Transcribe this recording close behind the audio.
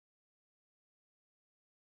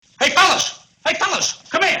Hey, fellas,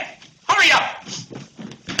 come here. Hurry up. What's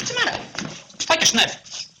the matter? Let's take a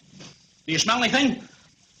sniff. Do you smell anything?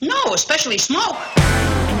 No, especially smoke.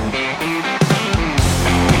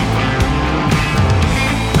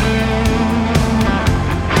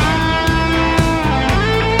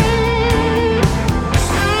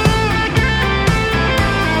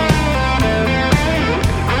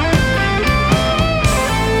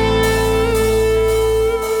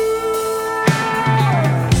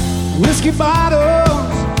 Whiskey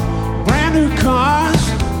bottles, brand new cars,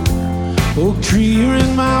 oak tree, you're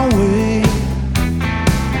in my way.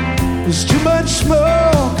 There's too much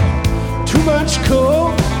smoke, too much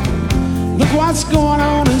coke. Look what's going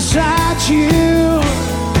on inside you.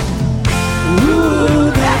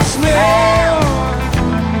 Ooh, that smell.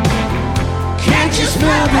 Can't you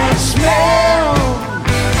smell that smell?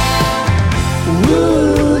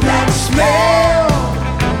 Ooh, that smell.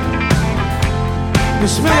 The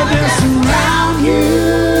smell that surrounds you.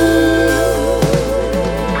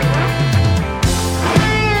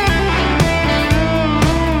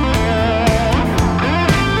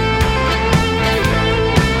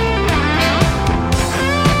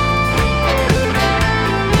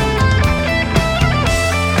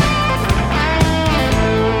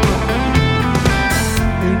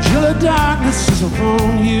 Darkness is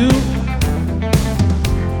upon you.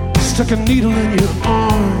 Stuck a needle in your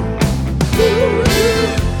arm.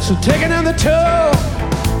 So take another toe,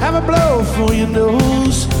 have a blow for your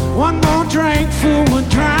nose. One more drink, fool, would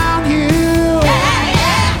drown you.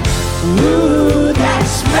 Ooh, that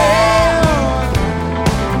smell.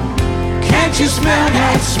 Can't you smell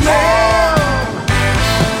that smell?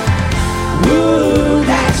 Ooh,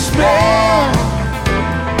 that smell.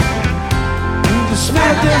 The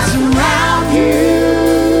smell that's around you.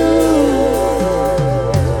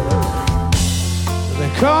 They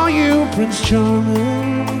call you Prince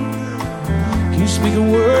Charming. Can you speak a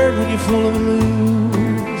word when you're full of the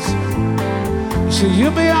blues? You say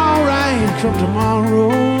you'll be alright come tomorrow,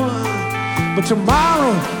 but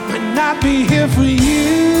tomorrow might not be here for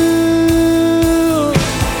you.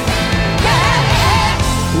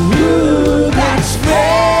 Ooh, that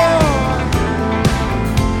smell.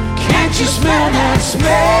 Can't you smell that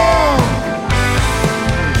smell?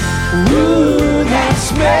 Ooh, that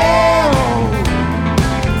smell.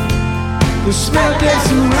 The smell that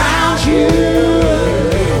surrounds you.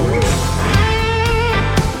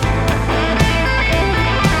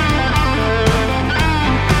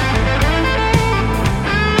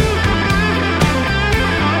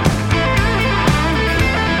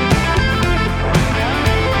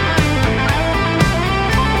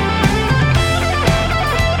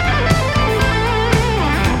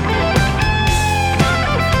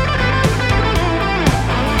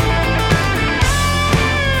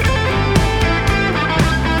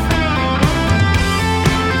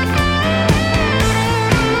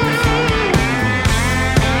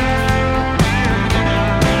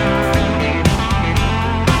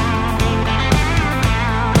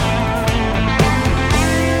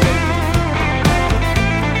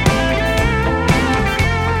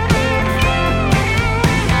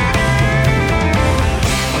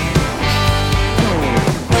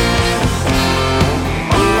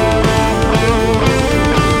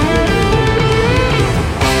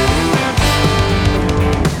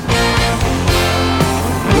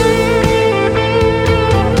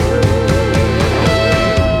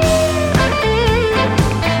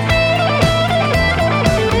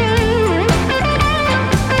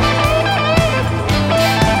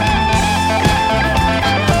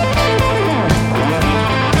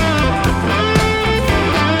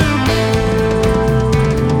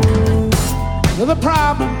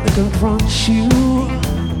 Confronts you,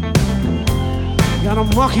 got a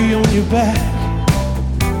monkey on your back.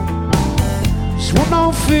 Just want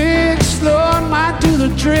no fix, Lord might do the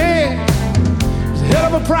trick. It's a hell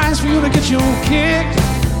of a price for you to get your own kick.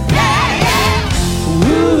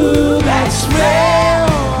 Ooh, that smell.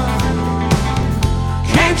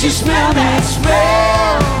 Can't you smell that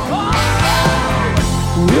smell?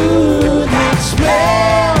 Ooh, that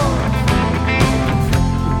smell.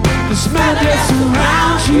 The smell that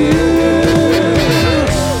surrounds you.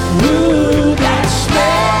 Ooh, that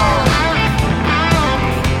smell.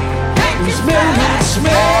 The smell that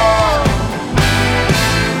smell.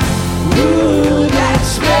 Ooh, that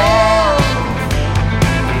smell.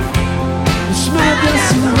 The smell that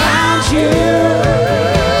surrounds you.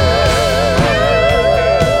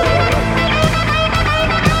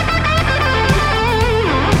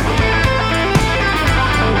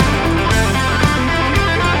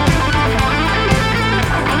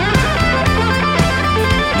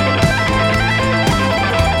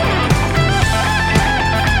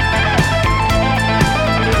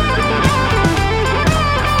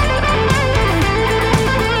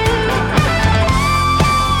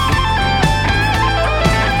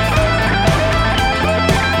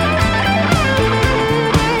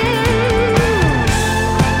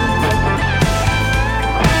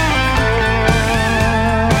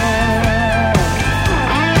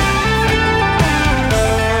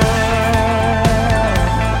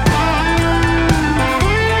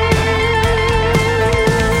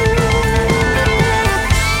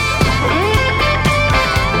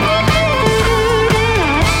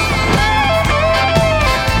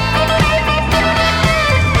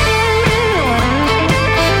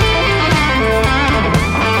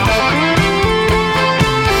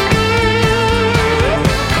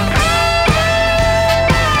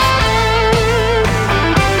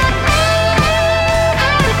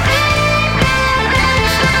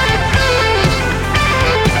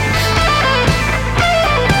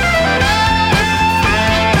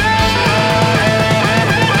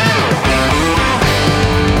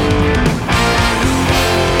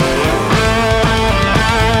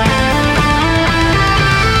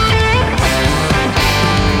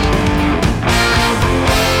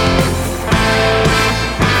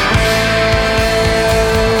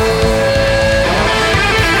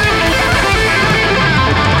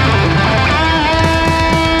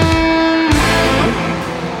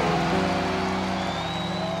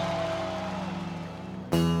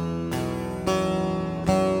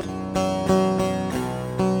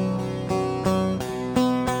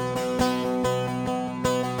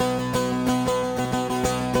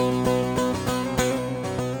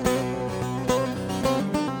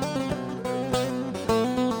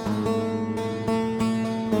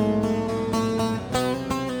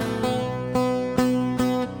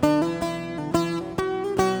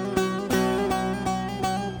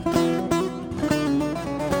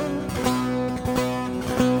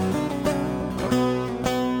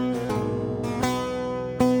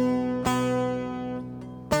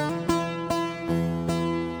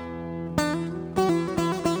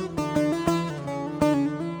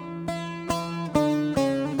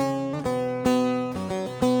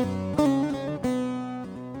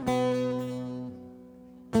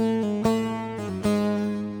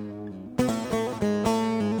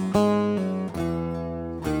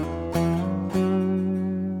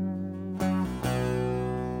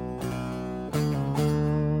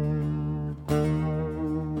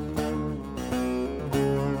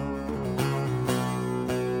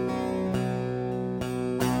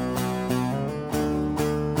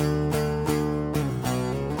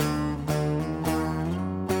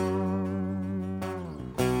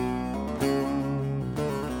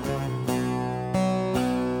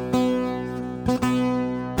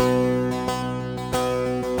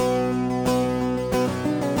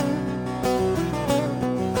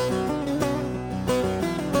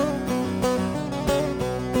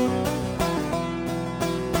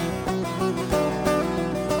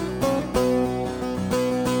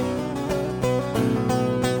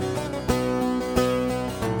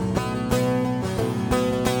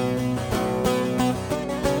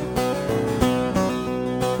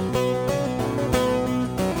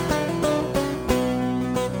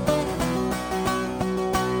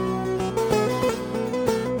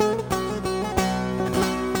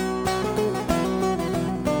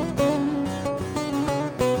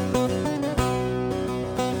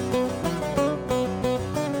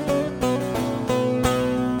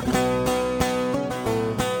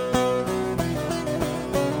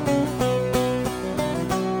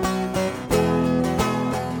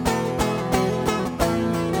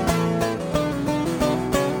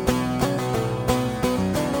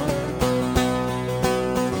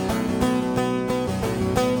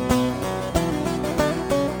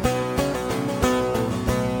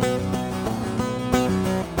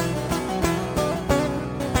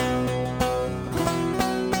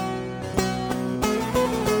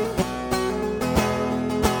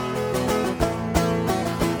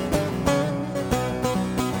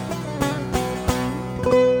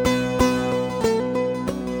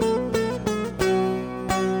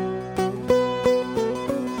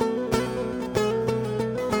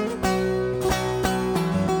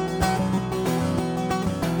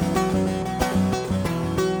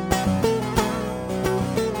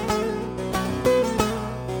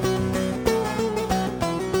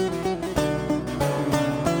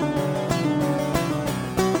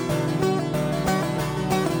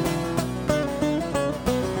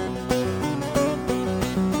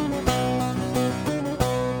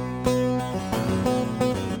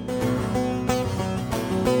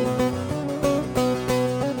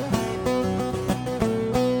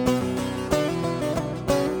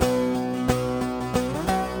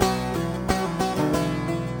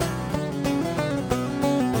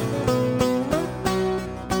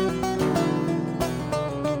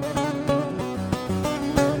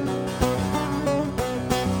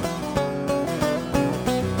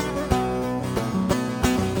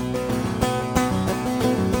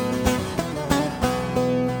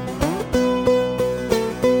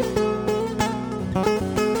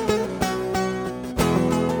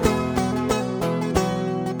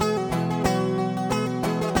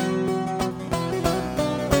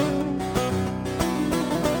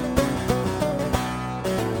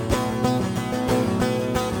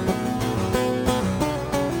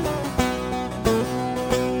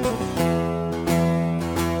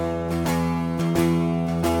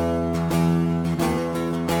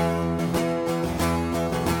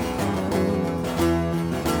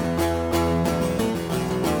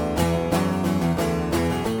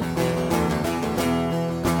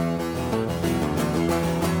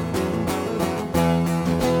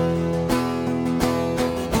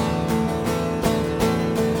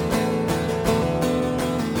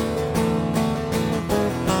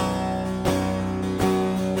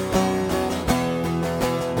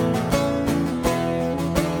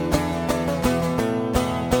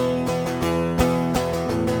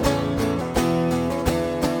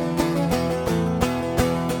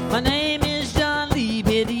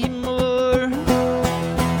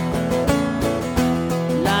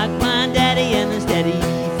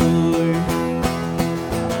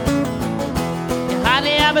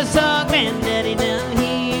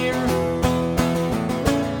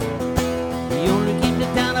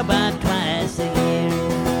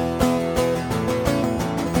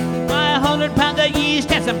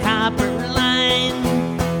 got some copper line.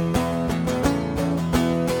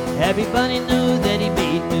 Everybody knew that he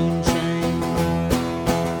made moonshine.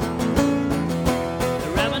 The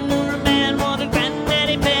revenue man wanted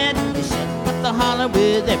granddaddy bad. He set up the holler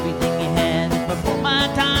with everything he had. Before my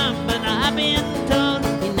time, but I've been told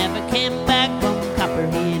he never came back from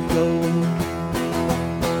Copperhead Road.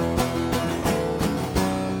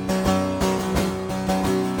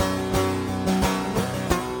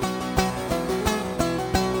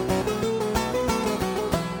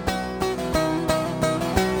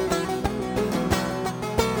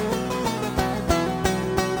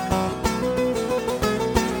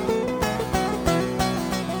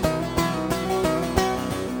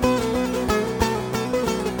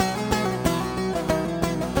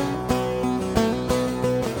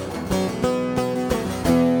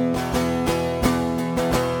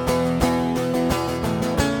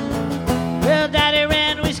 Well, Daddy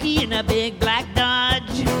ran whiskey in a big black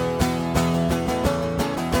Dodge.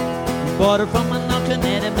 Bought her from an auction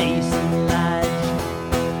at a Mason Lodge.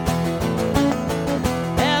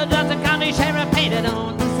 Well, Johnson County Sheriff painted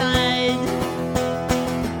on the side.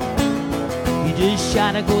 He just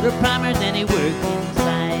shot a quarter primer, then he worked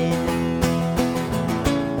inside.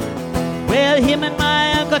 Well, him and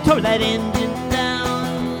my uncle tore that engine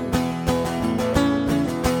down.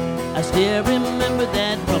 I still remember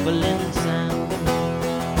that rumbling sound.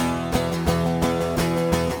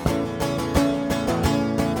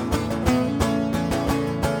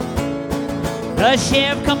 The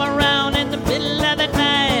sheriff come around in the middle of the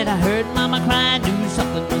night. I heard Mama cry, knew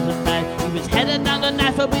something wasn't right. He was headed down the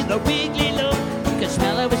Nashville with a wiggly load. You could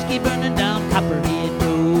smell a whiskey burning down Copperhead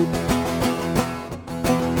Road.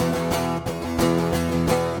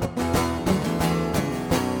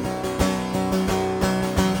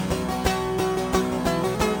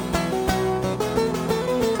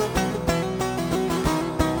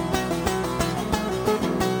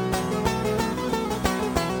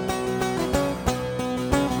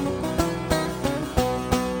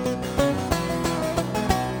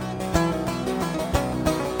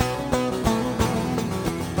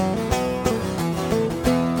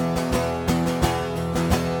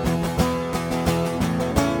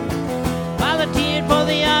 Volunteered for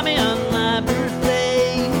the army on my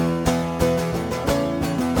birthday.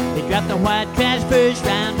 They dropped the white trash first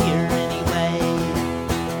round here anyway.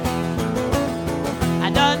 I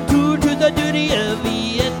done toured to the duty of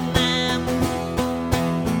Vietnam,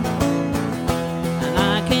 and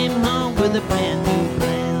I came home with a brand new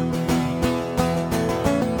plan.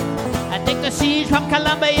 I take the seas from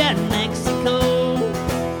Colombia and Mexico.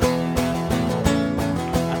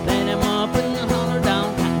 I plant them up in the holler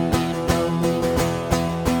down Cottonwood Road.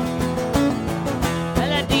 Well,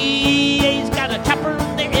 the DA's got a chopper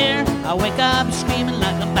in the air. I wake up screaming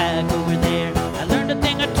like I'm back over there. I learned a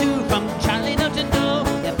thing or two from Charlie, don't you know?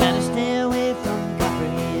 You better stay away from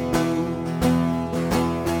Copperhead Road.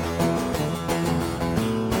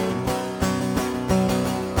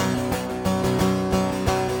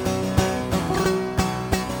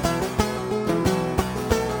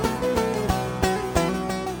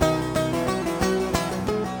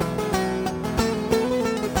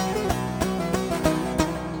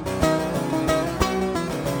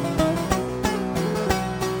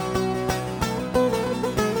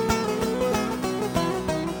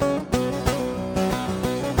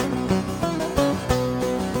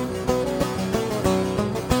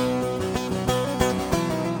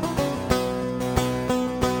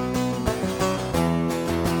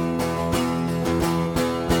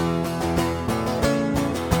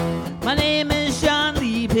 My name is John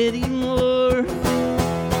Lee Pettymore.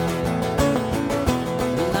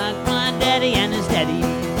 Like my daddy and his daddy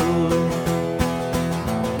before.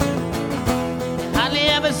 Hardly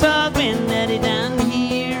ever saw Granddaddy down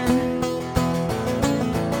here.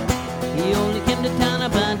 He only came to town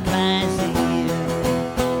about twice a year.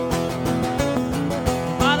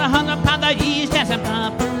 Bought 100 pounds of yeast and some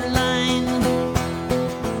copper line.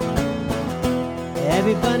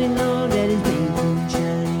 Everybody know that he's made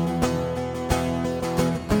moonshine.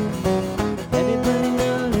 Everybody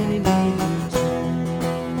know that he made moonshine.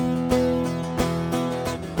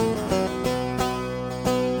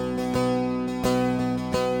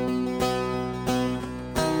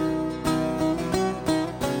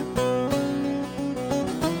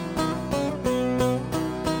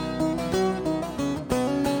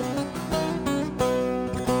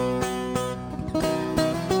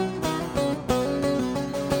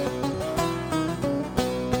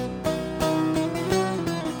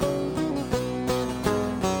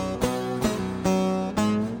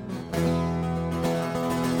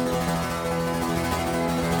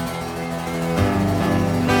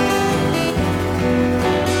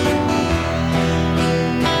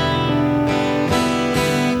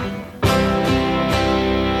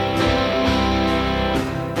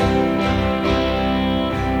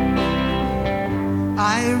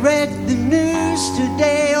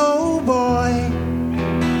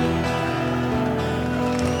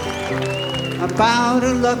 about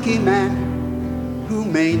a lucky man who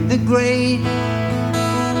made the grade.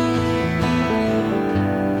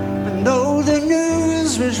 And though the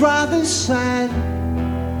news was rather sad,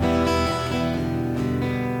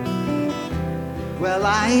 well,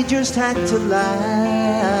 I just had to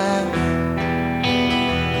laugh.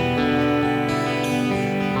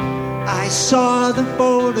 I saw the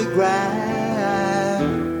photograph.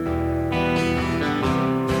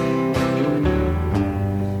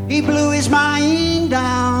 He blew his mind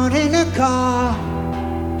out in a car.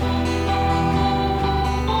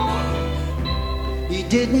 He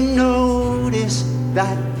didn't notice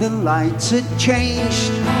that the lights had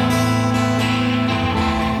changed.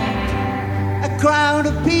 A crowd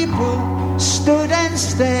of people stood and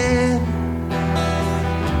stared.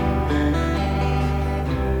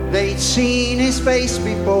 They'd seen his face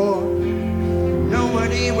before.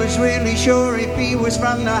 Nobody was really sure if he was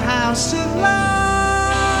from the House of Love.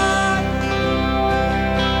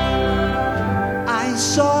 I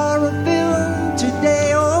saw a film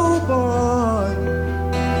today, oh boy.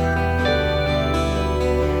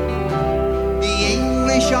 The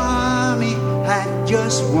English army had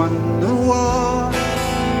just won the war.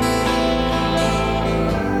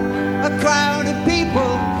 A crowd of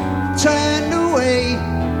people turned away,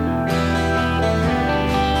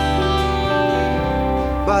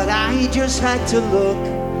 but I just had to look.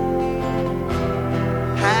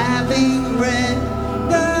 Having read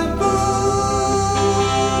the book,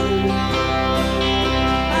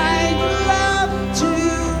 I'd love to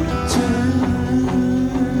turn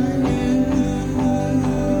you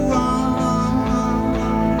on.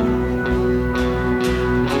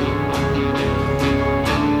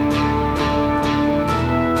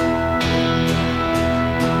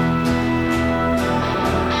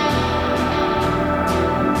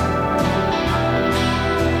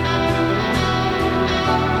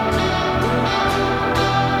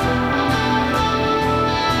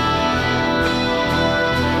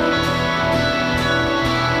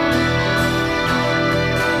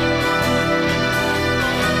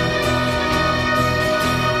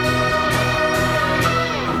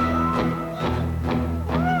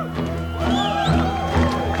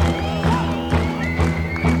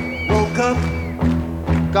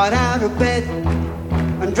 Got out of bed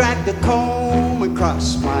and dragged the comb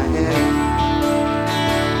across my head.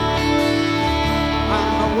 On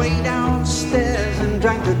my way downstairs and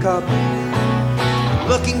drank a cup.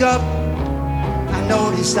 Looking up, I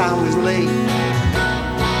noticed I was late.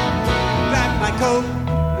 Grabbed my coat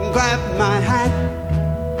and grabbed my hat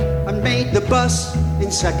and made the bus in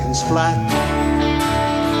seconds flat.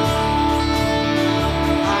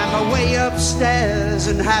 I'm away upstairs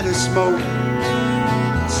and had a smoke.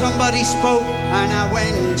 Somebody spoke and I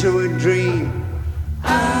went into a dream.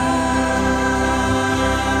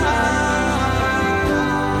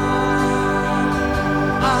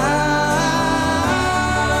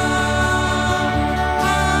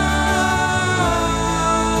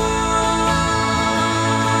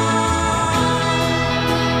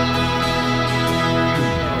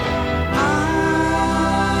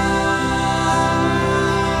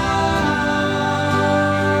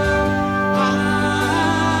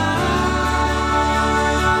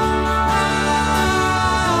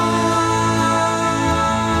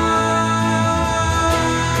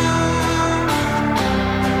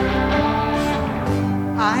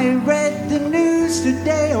 I read the news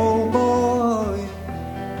today, oh boy.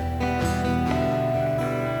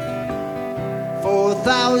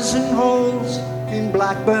 4,000 holes in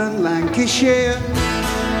Blackburn, Lancashire.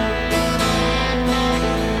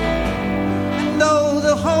 And though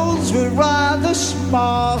the holes were rather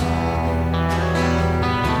small,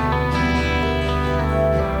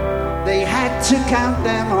 they had to count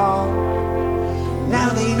them all. Now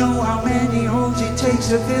they know how many holes it takes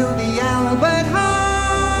to fill the Albert Hall.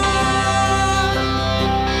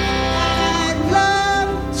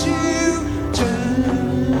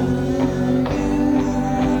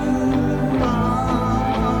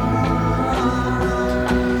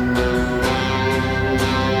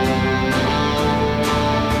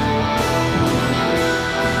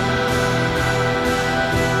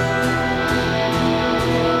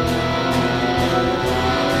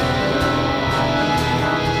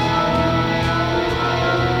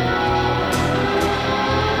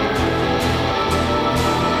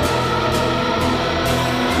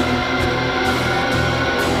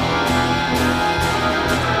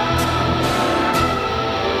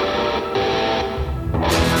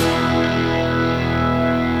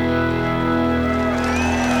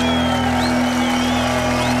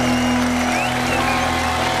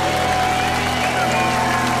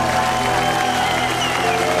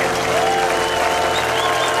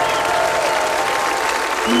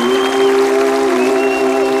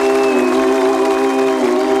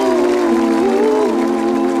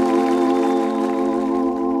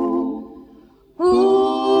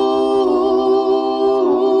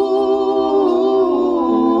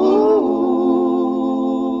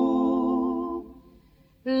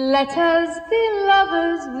 Let us be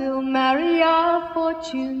lovers, we'll marry our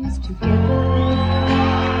fortunes together.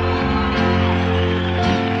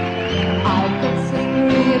 I've got some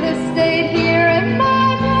real estate here in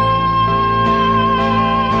my bag.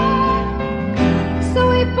 So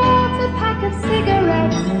we bought a pack of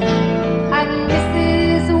cigarettes and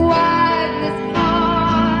Mrs. Wagner's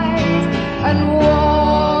pies and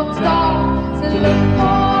walked off to look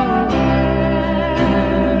for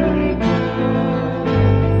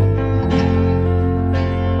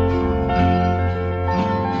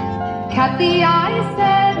Kathy, I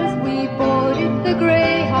said as we boarded the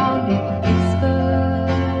Greyhound in Pittsburgh,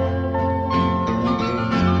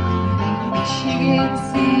 Michigan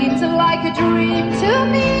seems like a dream to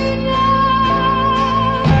me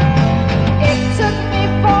now. It took me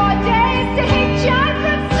 4 days to hitch on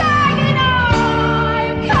from Saginaw.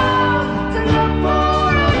 I've come to look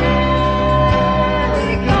for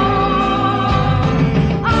America.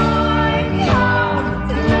 I've come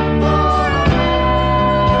to look for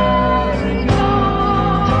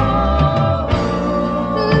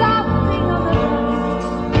laughing on the road,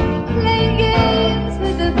 playing games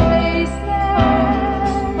with the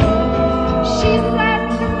faces. She said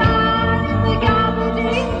the man in the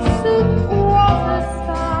gabardine suit was a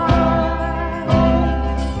star.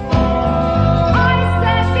 I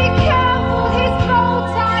said, be careful, his bow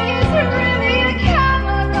tie is really a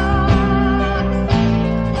camera.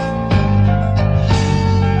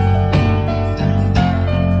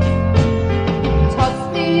 Toss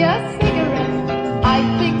me a cigarette, I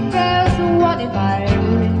think there's one in my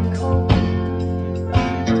raincoat.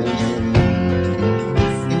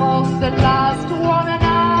 Smoked the last one an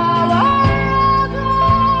hour ago.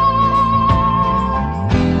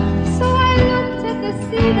 So I looked at the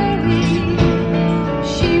scenery.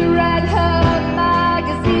 She read her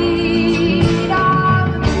magazine.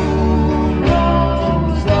 And the moon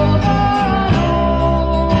rose over an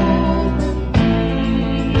open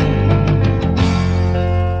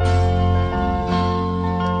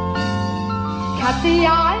Kathy,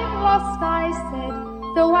 I'm lost, I said,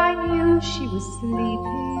 though I knew she was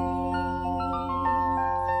sleeping.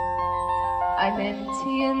 I'm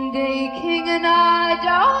empty and aching and I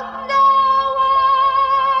don't know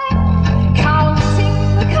why. Counting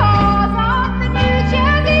the cars on the New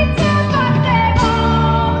Jersey Turnpike, they've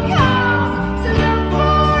all come to look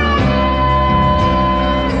for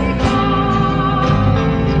America.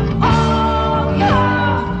 All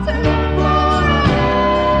come to look for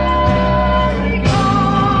America.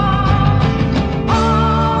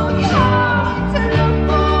 All come to look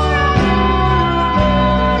for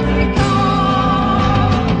America.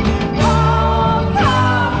 All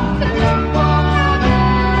come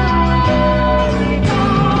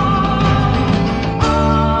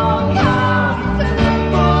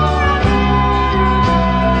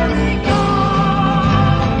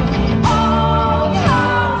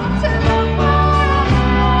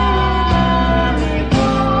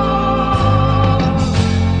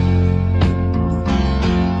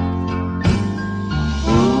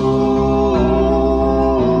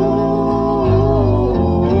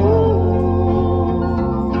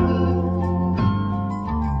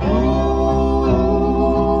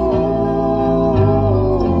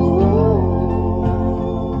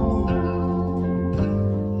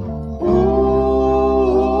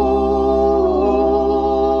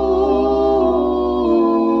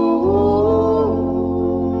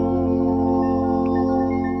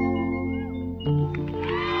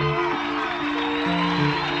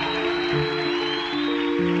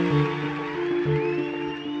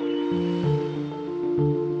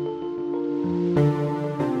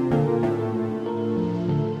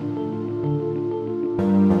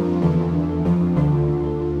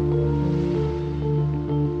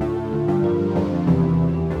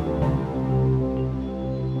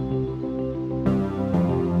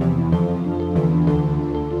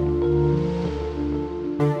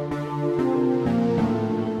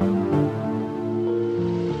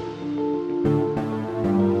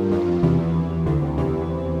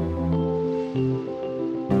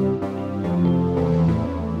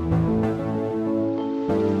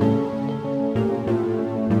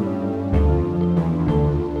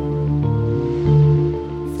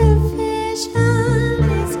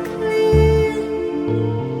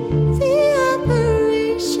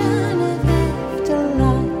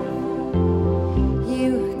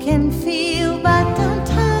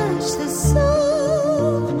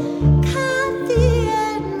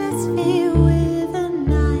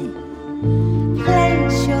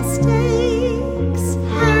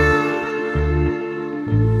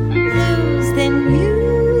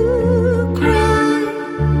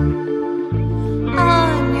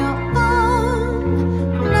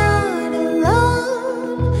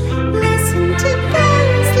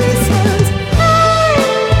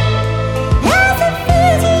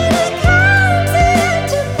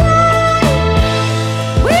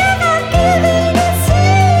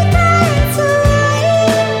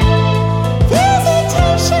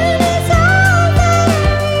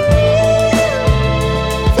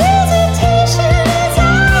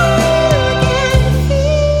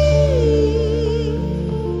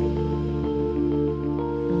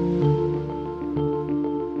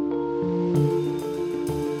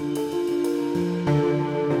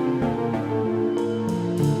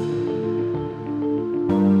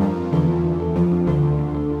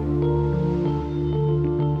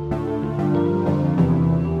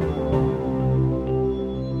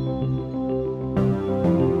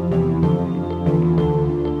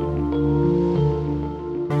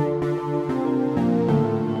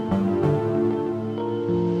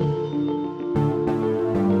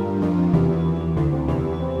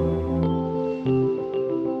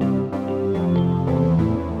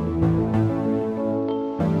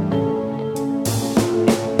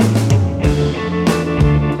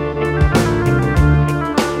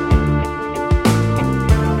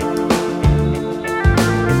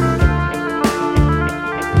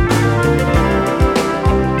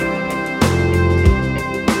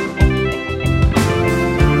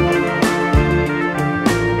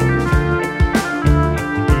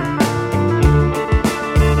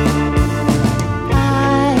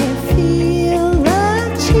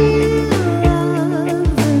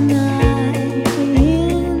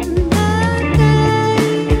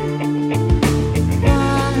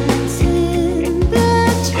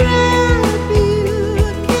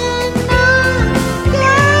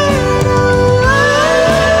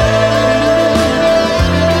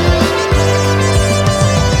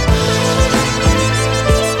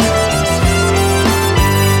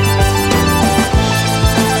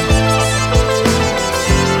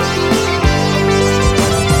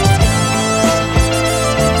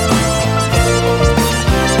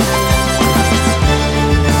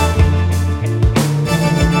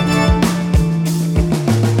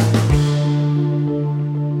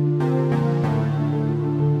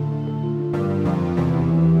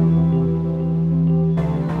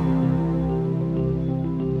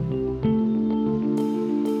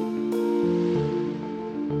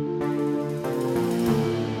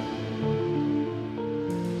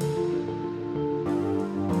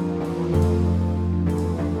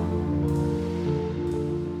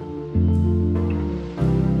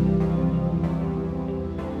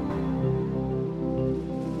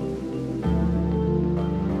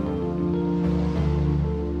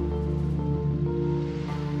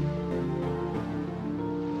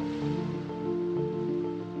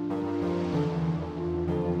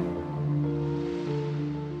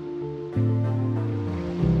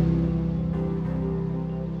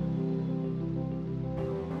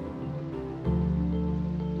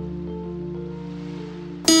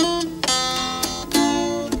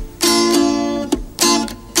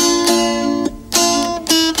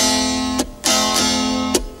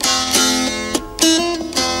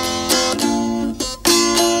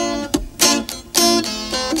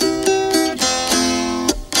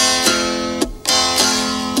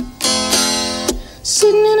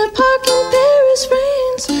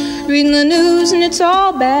reading the news and it's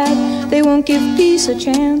all bad. They won't give peace a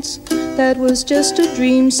chance. That was just a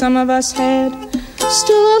dream some of us had.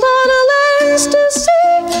 Still a lot of lands to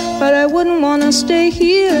see, but I wouldn't want to stay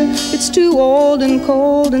here. It's too old and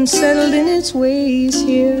cold and settled in its ways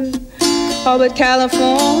here. Oh, but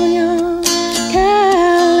California,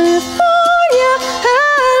 California,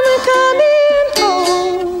 I'm coming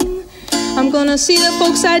home. I'm gonna see the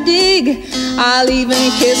folks I dig. I'll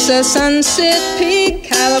even kiss a sunset pig.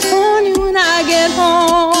 California when I get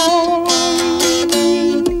home.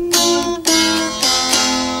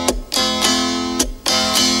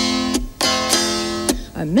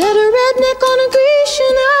 I met a redneck on a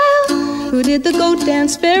Grecian Isle who did the goat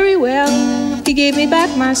dance very well. He gave me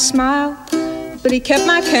back my smile, but he kept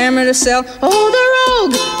my camera to sell. Oh, the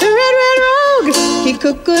rogue, the red rogue. He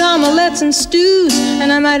cooked good omelettes and stews,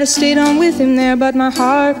 and I might have stayed on with him there, but my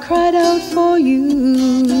heart cried out for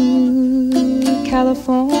you.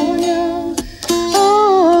 California,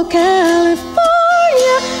 oh,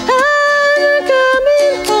 California, I'm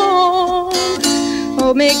coming home.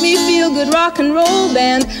 Oh, make me feel good, rock and roll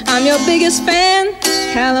band. I'm your biggest fan.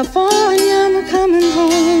 California, I'm coming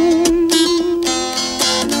home.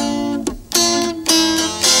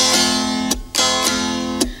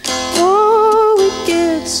 Oh, it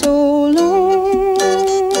gets so lonely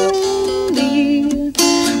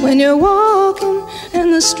when you're walking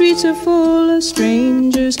and the streets are full of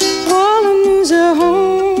strangers. All the news at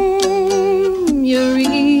home you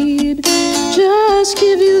read just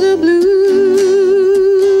give you the blues.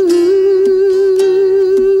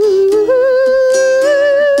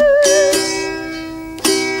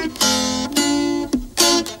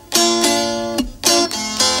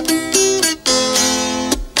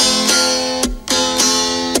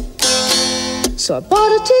 So I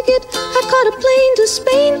bought a ticket, I caught a plane to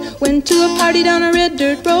Spain. Went to a party down a red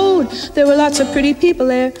dirt road. There were lots of pretty people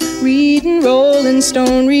there, reading Rolling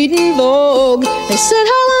Stone, reading Vogue. They said,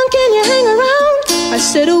 how long can you hang around? I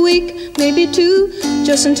said a week, maybe two,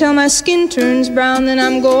 just until my skin turns brown. Then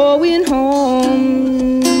I'm going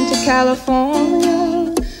home to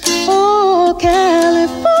California. Oh,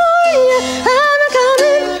 California, I'm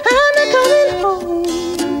coming home.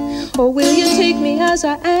 Oh, will you take me as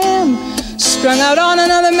I am? Strung out on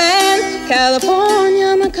another man. California,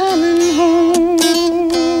 I'm coming home.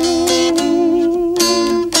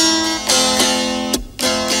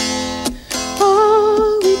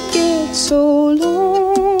 Oh, we get so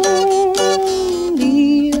lonely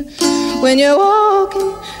when you're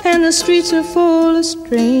walking and the streets are full of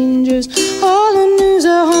strangers. All the news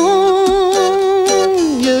at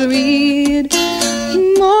home you read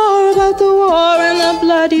more about the war and the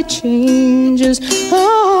bloody changes.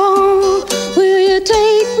 Oh, will you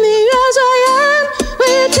take me as I am?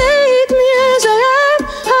 Will you take me as I am?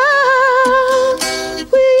 Ah,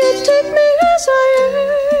 will you take me as I am?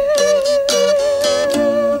 Will you take me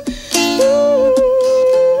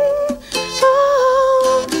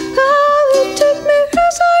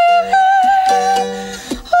as I am?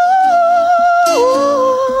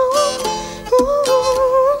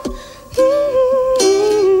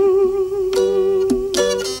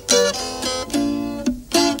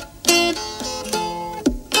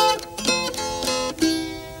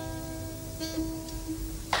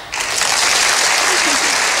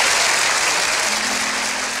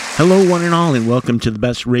 Hello, one and all, and welcome to the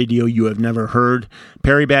best radio you have never heard.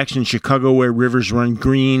 Perry Bax in Chicago, where rivers run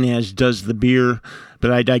green, as does the beer.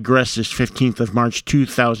 But I digress. This 15th of March,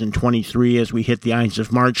 2023, as we hit the Ides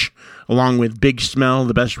of March, along with Big Smell,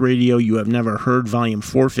 the best radio you have never heard, volume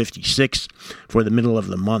 456, for the middle of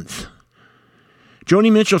the month.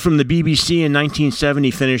 Joni Mitchell from the BBC in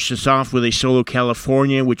 1970 finished us off with a solo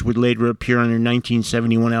California, which would later appear on her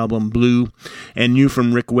 1971 album Blue, and new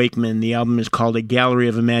from Rick Wakeman. The album is called A Gallery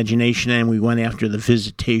of Imagination, and we went after The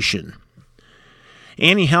Visitation.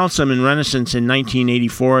 Annie Halsam in Renaissance in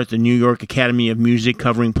 1984 at the New York Academy of Music,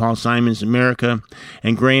 covering Paul Simon's America,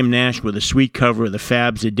 and Graham Nash with a sweet cover of the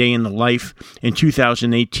Fabs' A Day in the Life in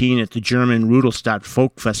 2018 at the German Rudolstadt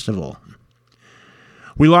Folk Festival.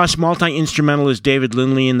 We lost multi-instrumentalist David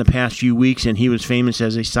Lindley in the past few weeks, and he was famous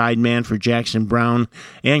as a sideman for Jackson Browne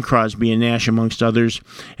and Crosby and Nash, amongst others,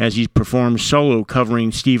 as he performed solo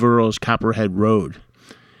covering Steve Earle's Copperhead Road.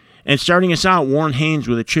 And starting us out, Warren Haynes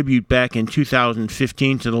with a tribute back in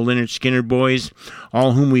 2015 to the Lynyrd Skynyrd Boys,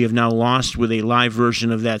 all whom we have now lost, with a live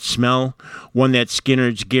version of That Smell, one that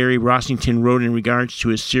Skynyrd's Gary Rossington wrote in regards to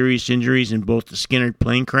his serious injuries in both the Skynyrd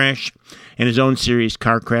plane crash and his own serious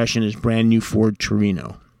car crash in his brand new Ford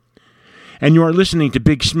Torino. And you are listening to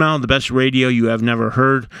Big Smell, the best radio you have never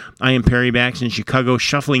heard. I am Perry Bax in Chicago,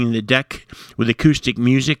 shuffling the deck with acoustic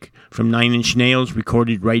music from Nine Inch Nails,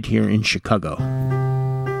 recorded right here in Chicago.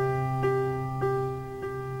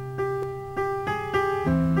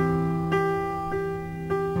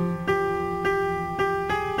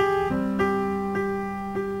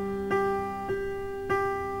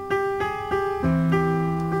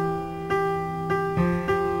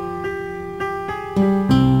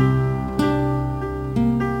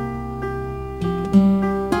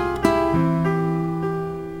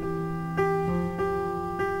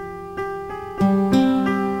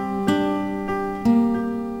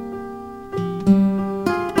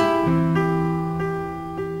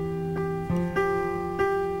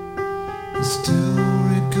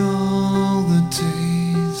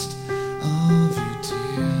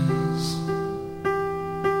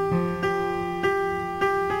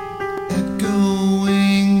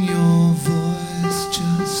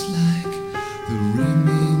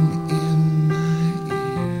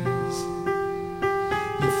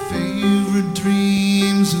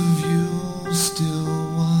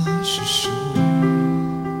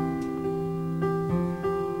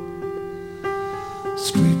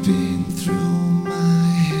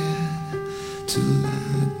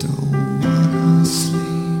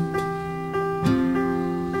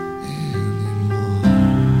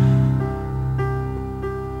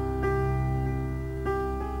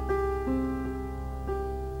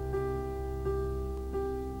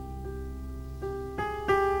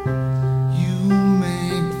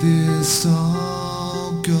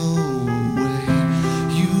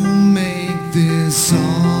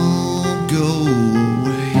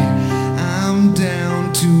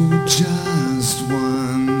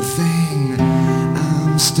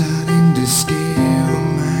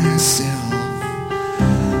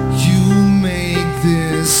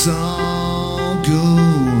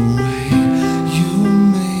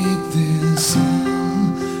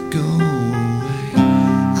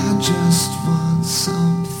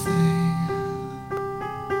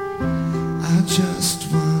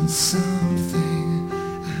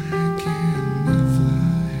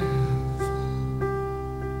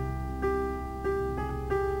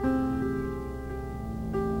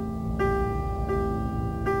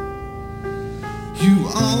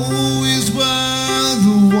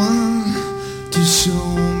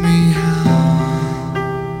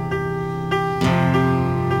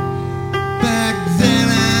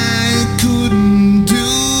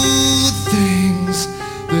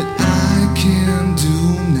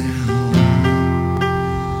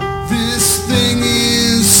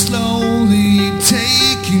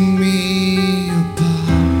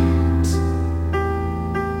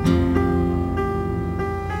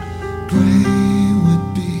 Gray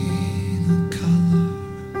would be the color.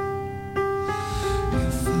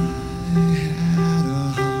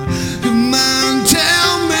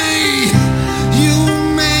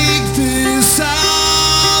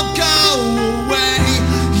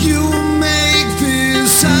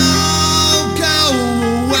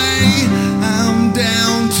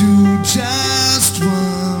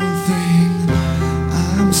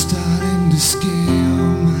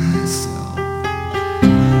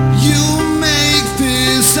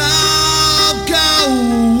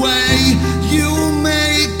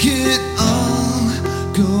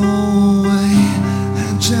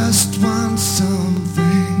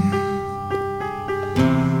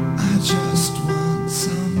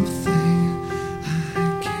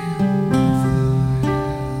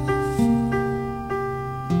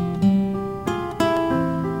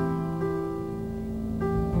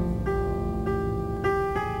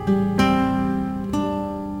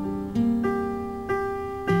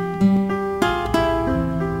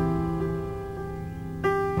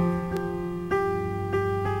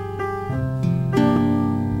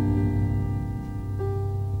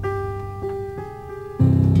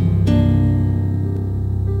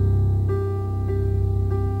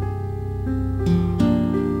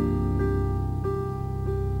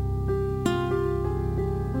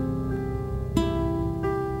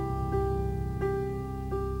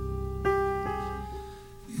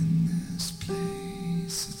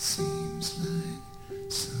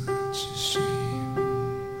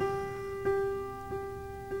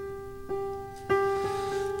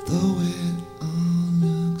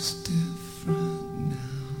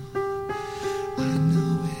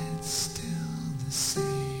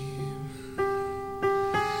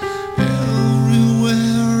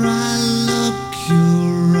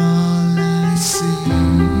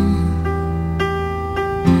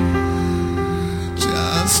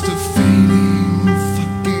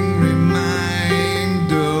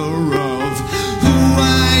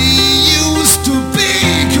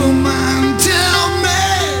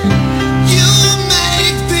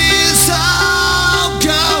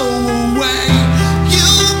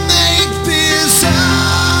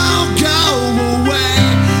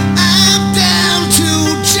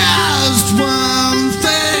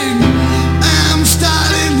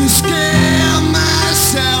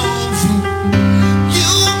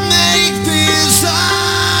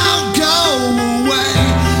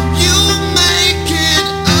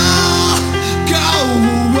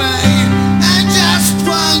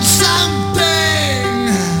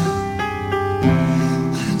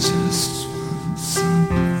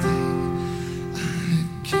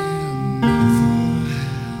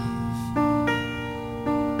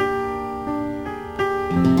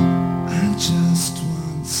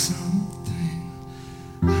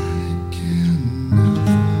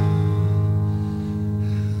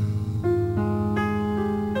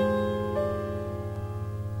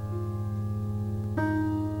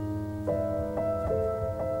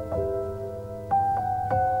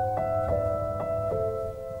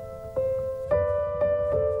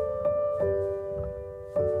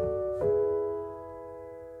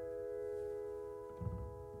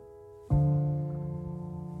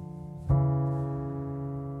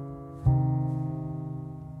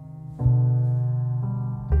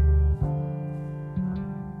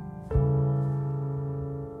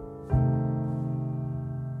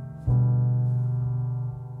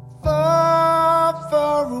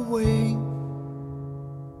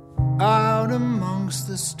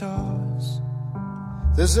 The stars,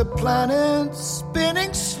 there's a planet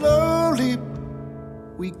spinning slowly,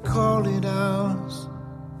 we call it ours.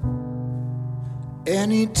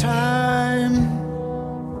 Anytime,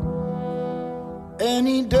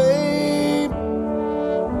 any day,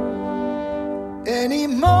 any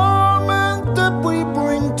moment that we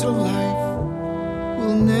bring to life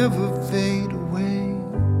will never fade away.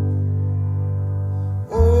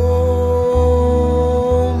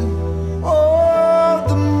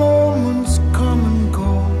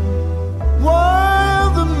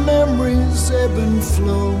 Ebb and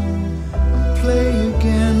flow and play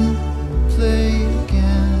again, play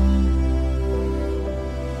again.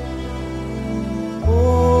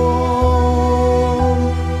 Oh,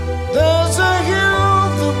 there's a hill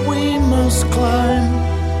that we must climb,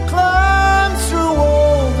 climb through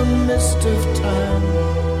all the mist of time.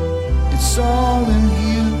 It's all in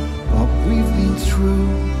here, what we've been through.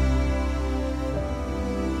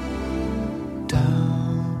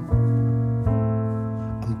 Down,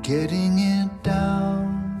 I'm getting it.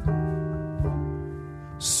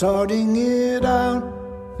 Sorting it out,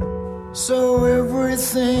 so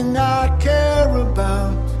everything I care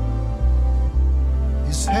about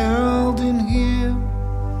is held in here.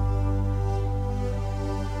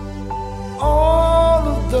 All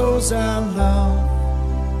of those I love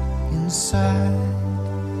inside.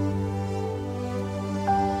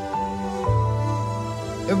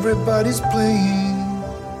 Everybody's playing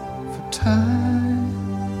for time.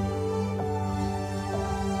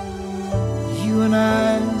 You and I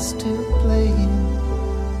still playing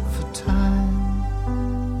for time.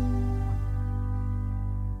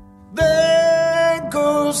 There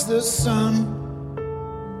goes the sun,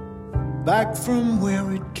 back from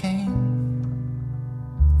where it came.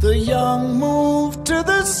 The young move to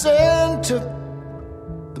the center,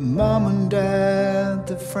 the mom and dad,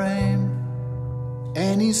 the frame.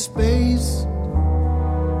 Any space,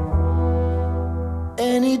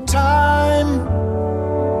 any time,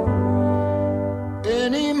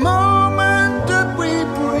 any moment that we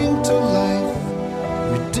bring to life,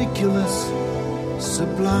 ridiculous,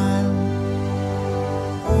 sublime.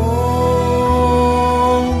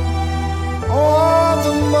 All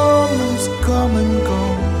the moments come and go,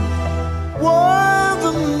 while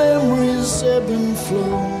the memories ebb and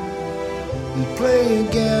flow. And play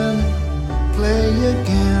again, play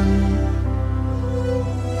again.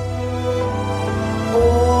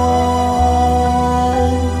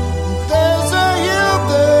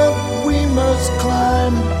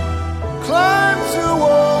 Climb through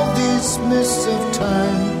all these mists of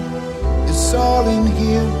time. It's all in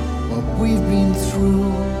here, what we've been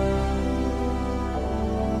through.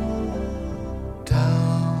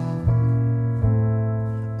 Down,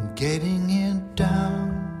 I'm getting it down,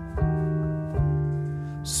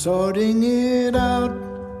 sorting it out,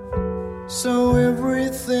 so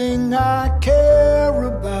everything I care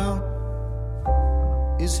about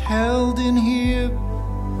is held in here.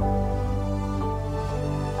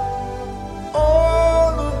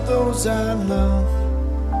 All of those I love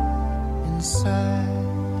inside.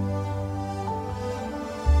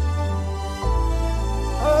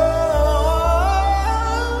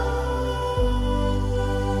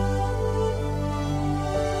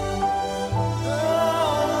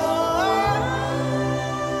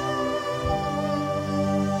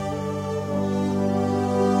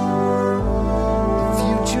 The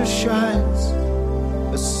future shines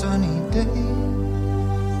a sunny day.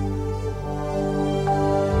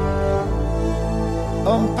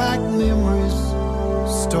 Unpacked memories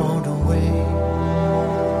stored away.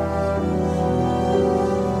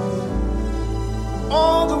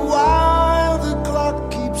 All the while the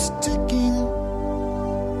clock keeps ticking.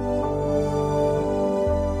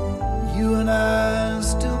 You and I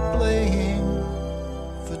still playing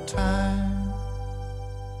for time.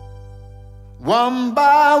 One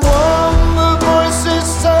by one the voices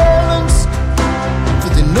silence,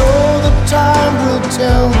 for they know the time will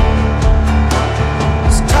tell.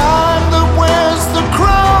 It's time that wears the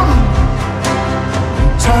crown,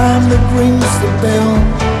 time that rings the bell.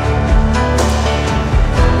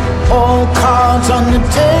 All cards on the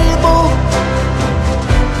table,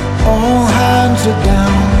 all hands are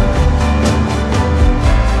down.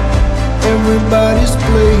 Everybody's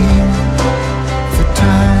playing for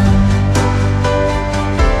time.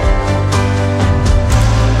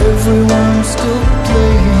 Everyone's still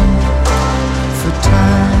playing for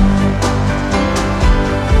time.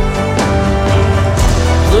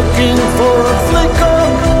 Looking for a flicker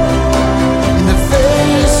in the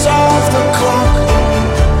face of the clock,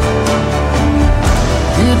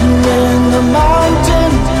 hidden in the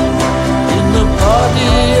mountain, in the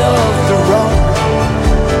body of the rock.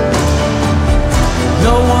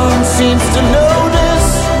 No one seems to notice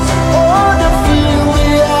or to feel the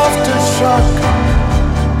aftershock.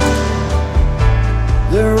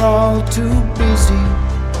 They're all too busy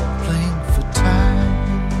playing for time.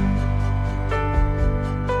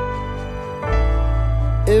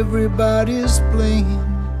 Everybody's playing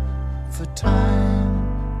for time.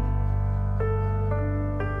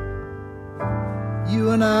 You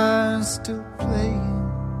and I are still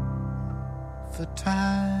playing for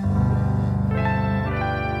time.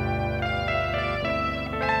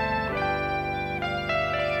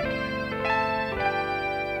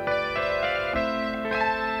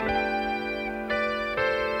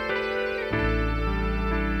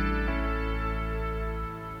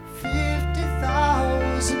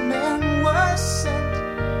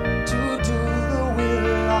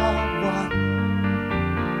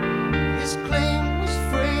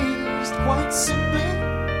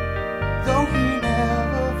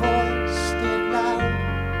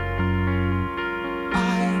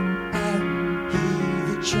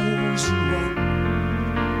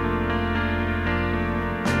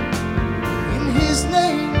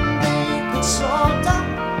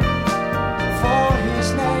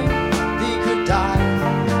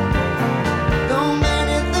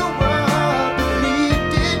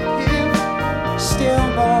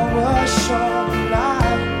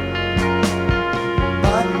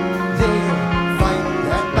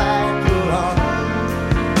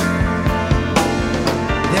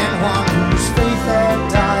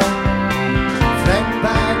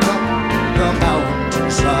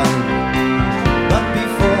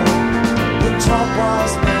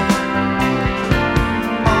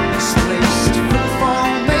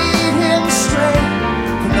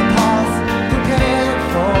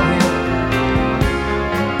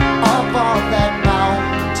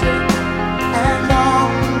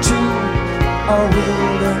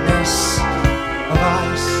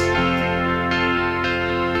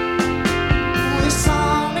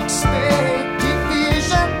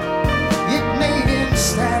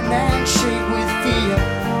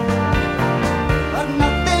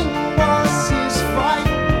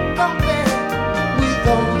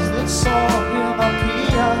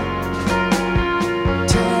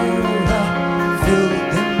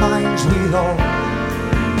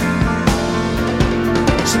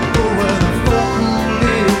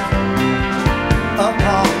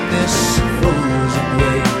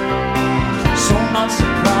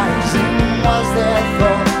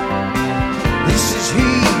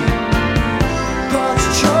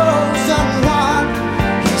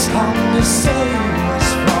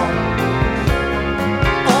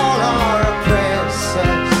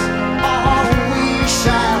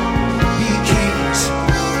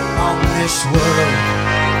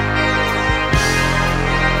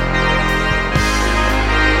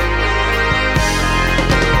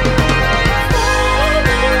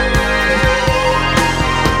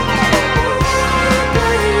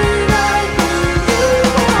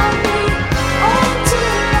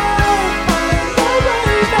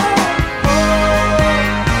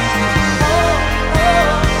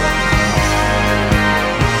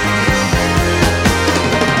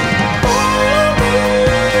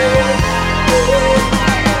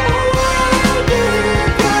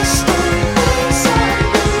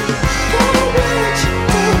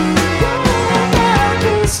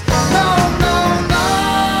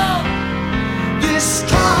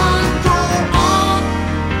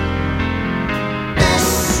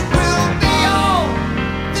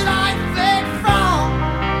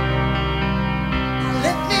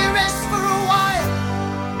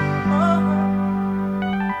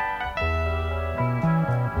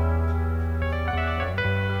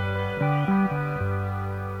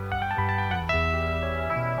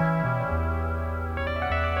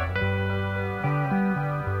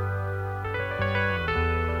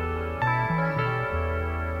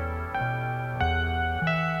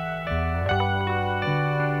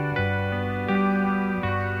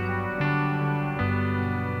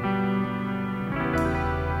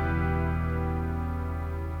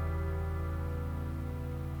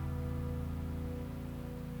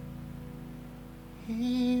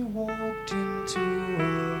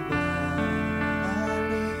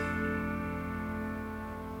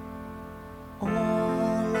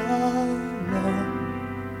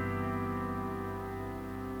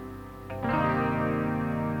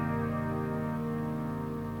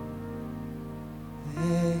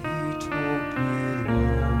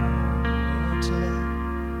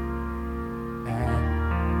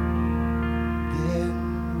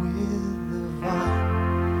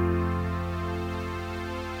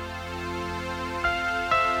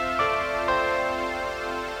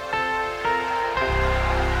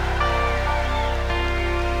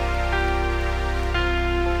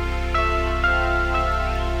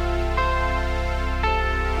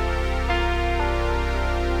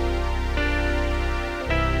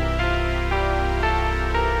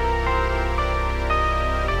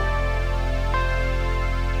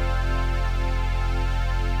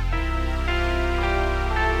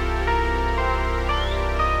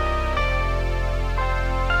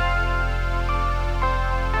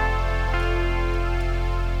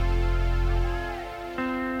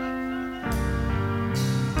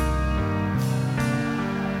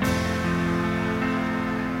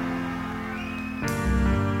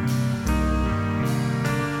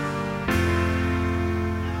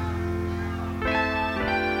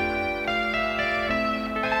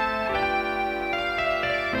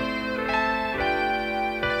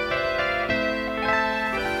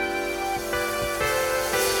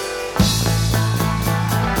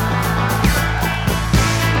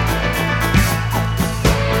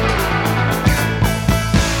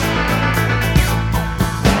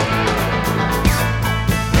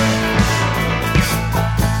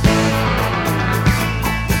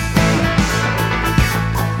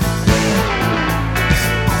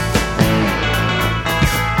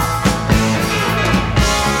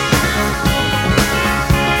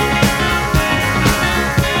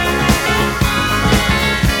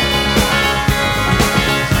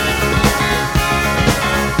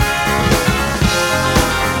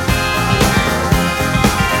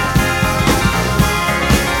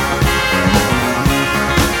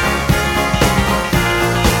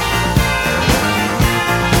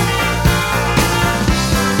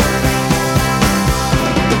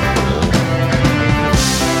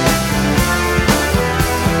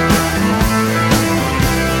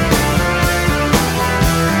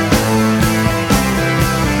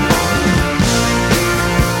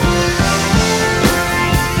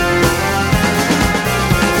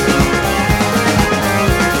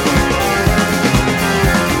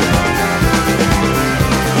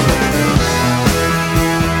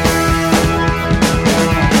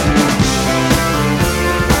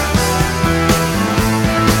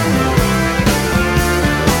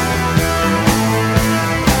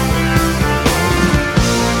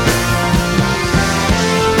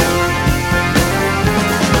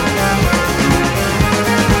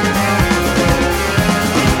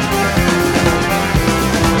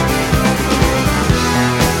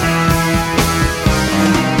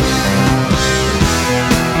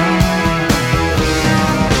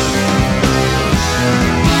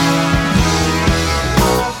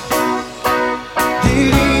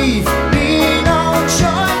 leave me no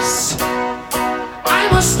choice. I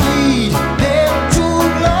must lead them to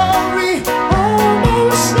glory,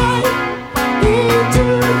 almost like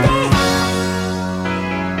eternity.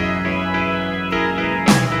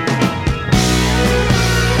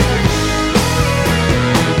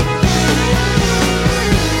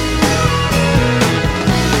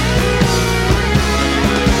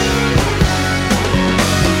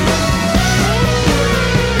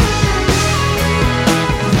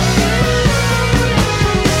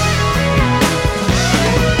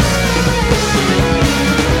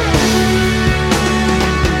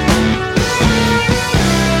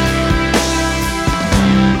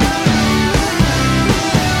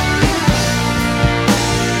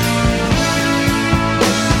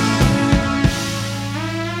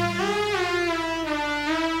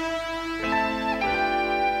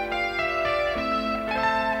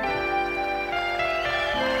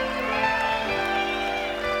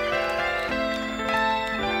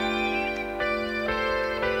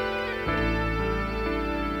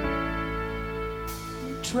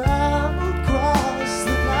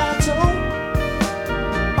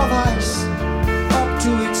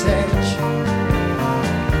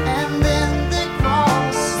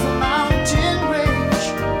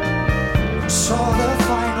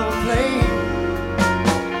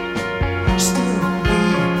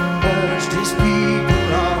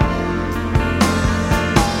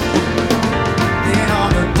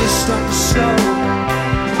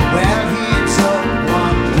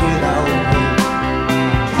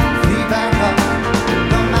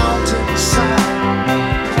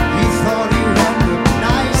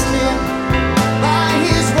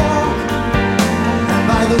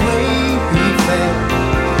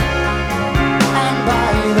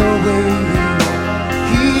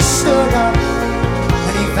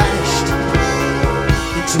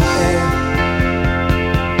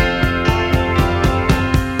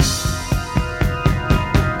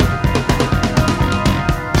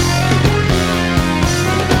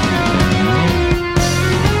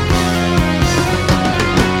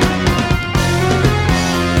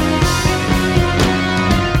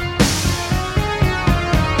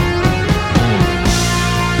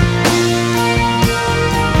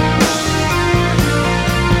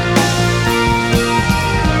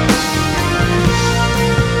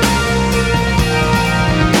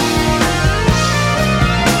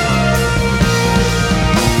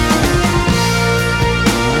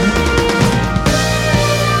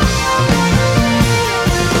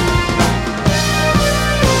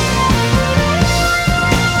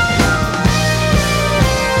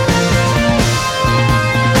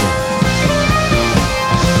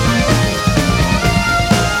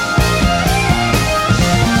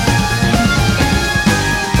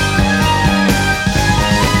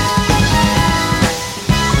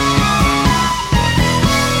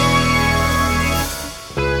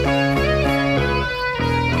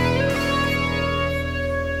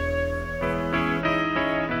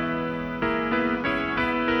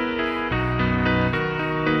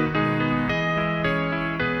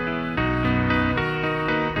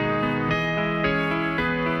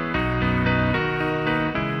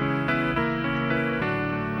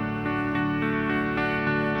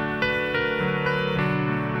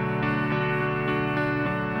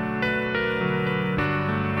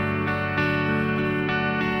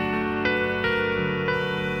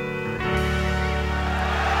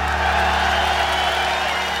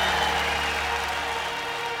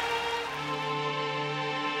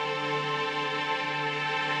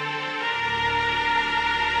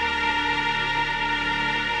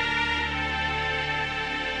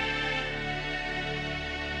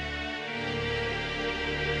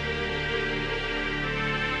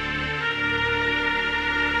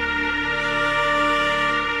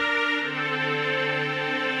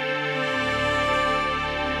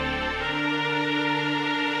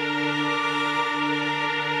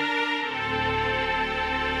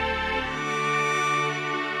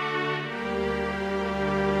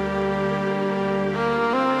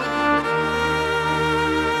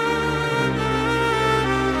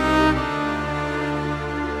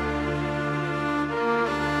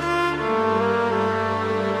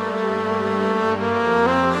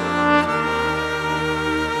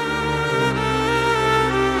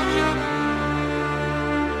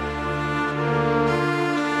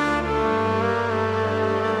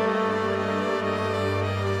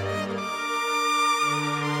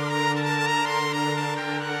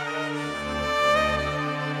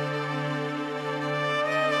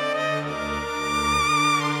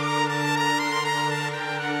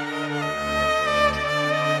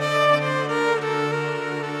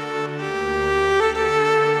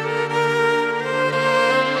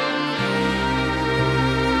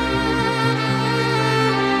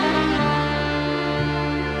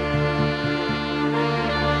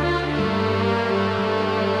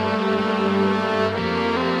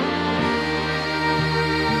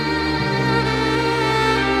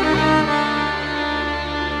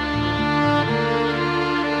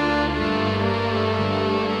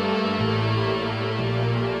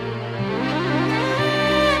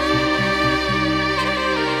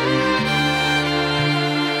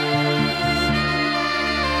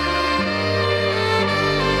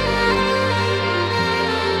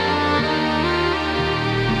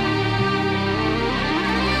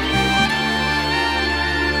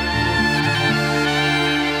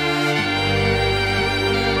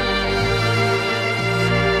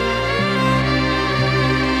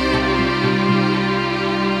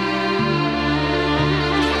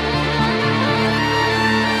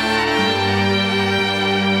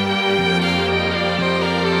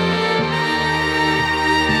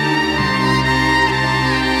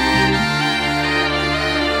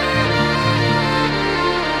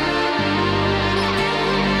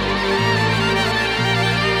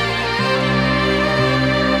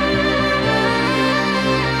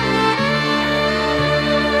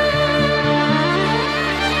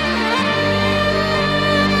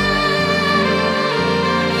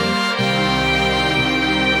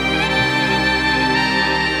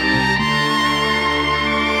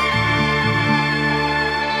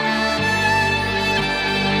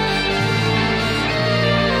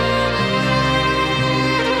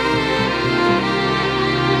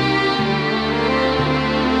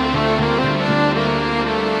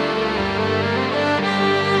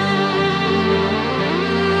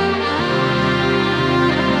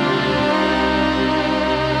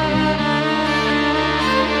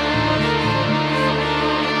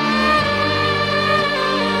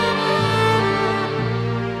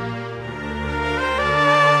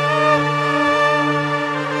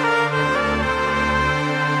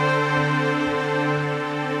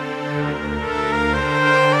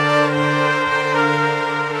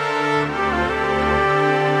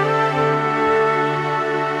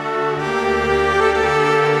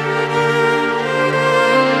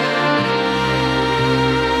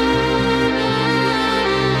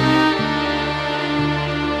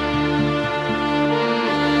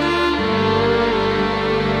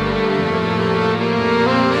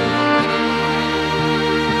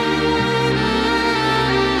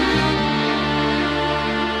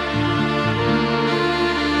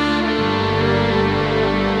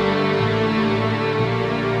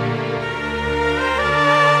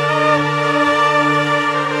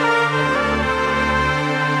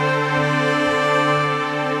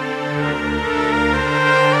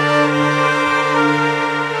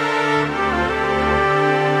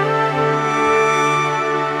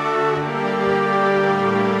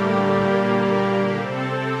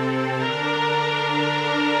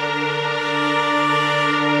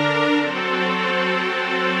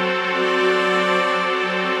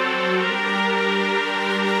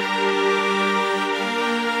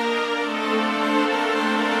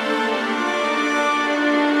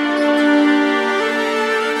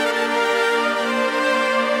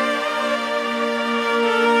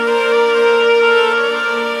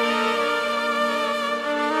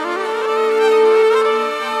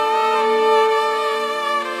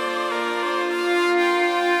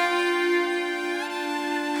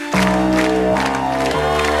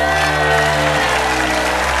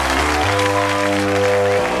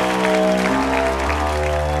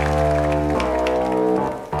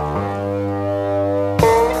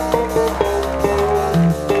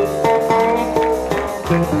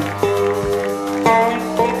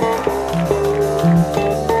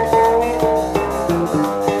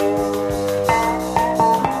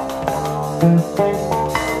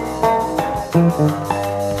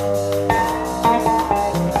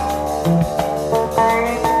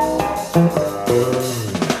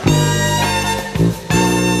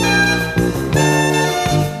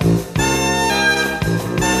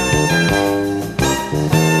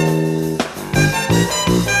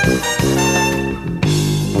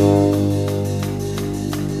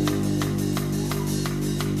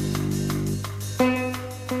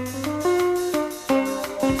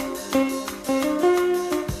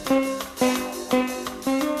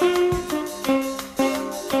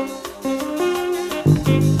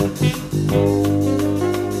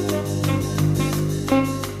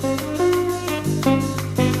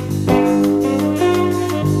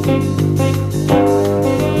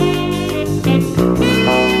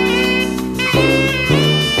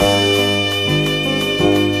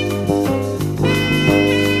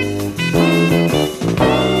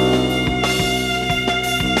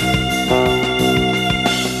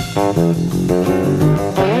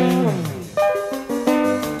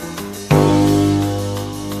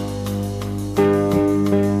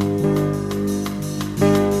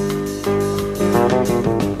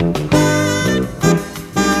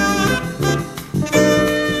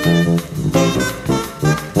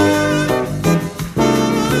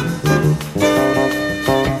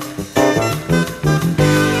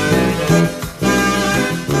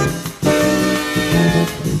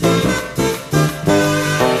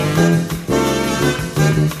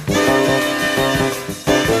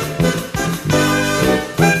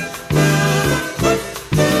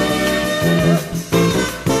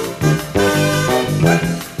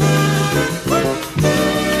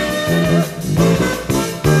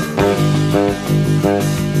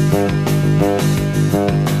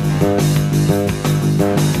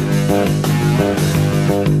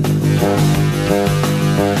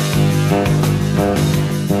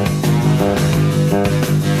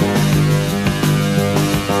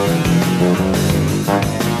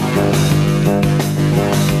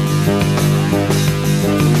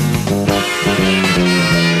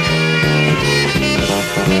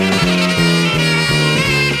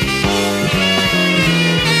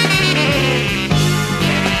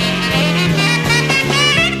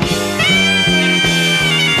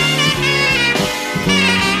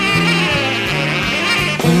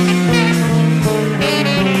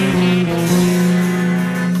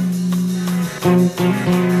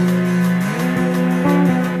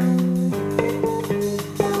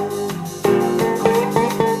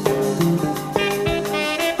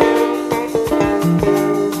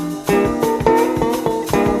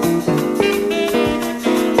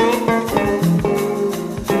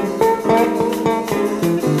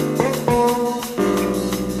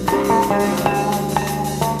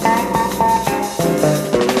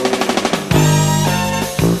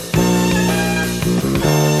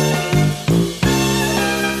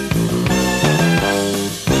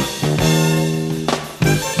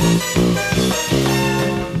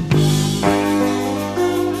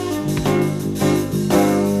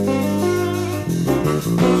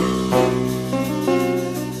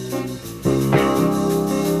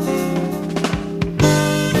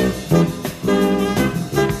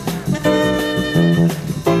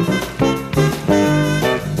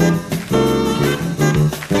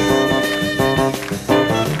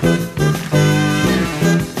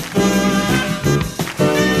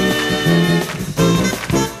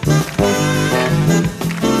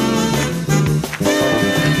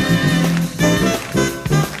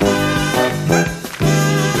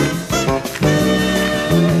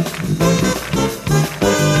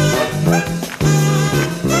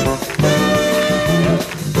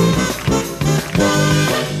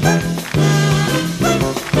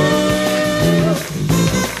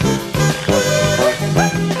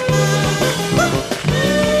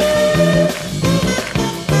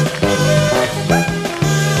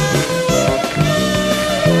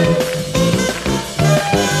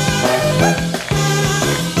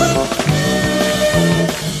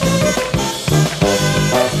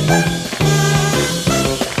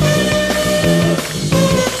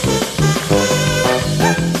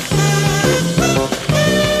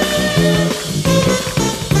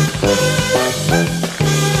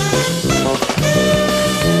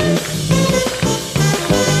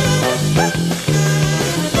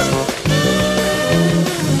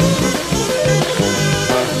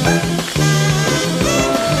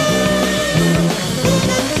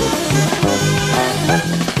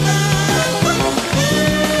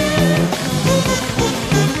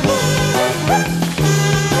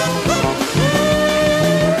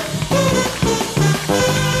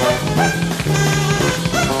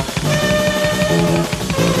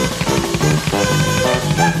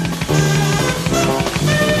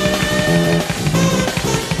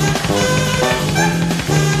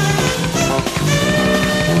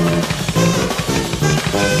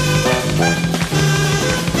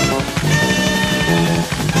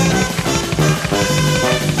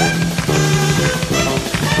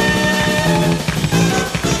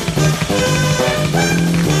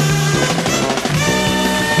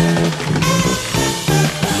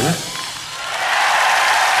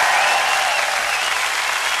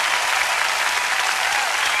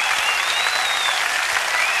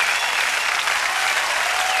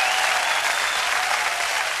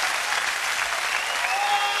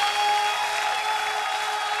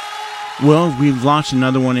 Well, we've lost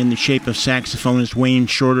another one in the shape of saxophonist Wayne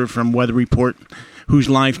Shorter from Weather Report, whose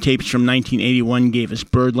live tapes from 1981 gave us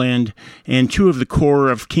Birdland, and two of the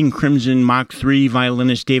core of King Crimson Mach 3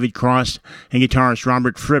 violinist David Cross and guitarist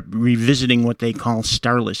Robert Fripp revisiting what they call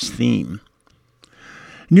Starless Theme.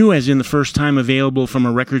 New as in the first time available from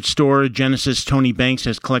a record store, Genesis Tony Banks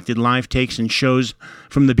has collected live takes and shows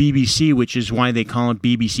from the BBC, which is why they call it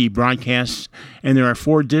BBC Broadcasts, and there are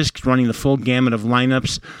 4 discs running the full gamut of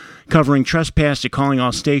lineups, covering Trespass to Calling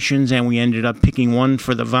All Stations, and we ended up picking one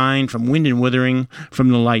for The Vine from Wind and Withering from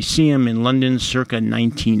the Lyceum in London circa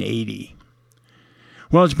 1980.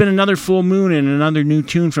 Well, it's been another full moon and another new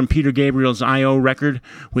tune from Peter Gabriel's I.O. record,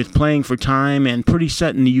 with Playing for Time, and pretty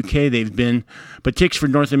set in the UK they've been, but Ticks for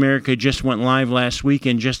North America just went live last week,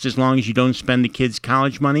 and just as long as you don't spend the kids'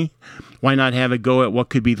 college money, why not have a go at what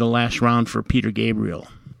could be the last round for Peter Gabriel?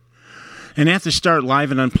 And at the start,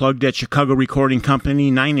 live and unplugged at Chicago Recording Company,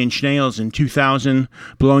 9 Inch Nails in 2000,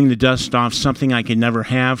 blowing the dust off Something I Could Never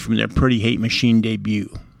Have from their Pretty Hate Machine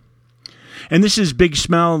debut. And this is Big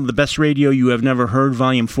Smell, the best radio you have never heard,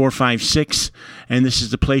 volume 456. And this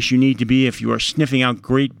is the place you need to be if you are sniffing out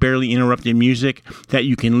great, barely interrupted music that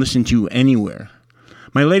you can listen to anywhere.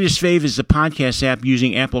 My latest fave is the podcast app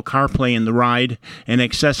using Apple CarPlay in the ride and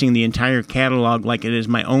accessing the entire catalog like it is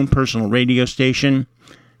my own personal radio station,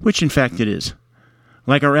 which in fact it is.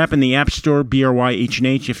 Like our app in the App Store,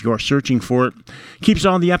 BRYHNH, if you are searching for it, keeps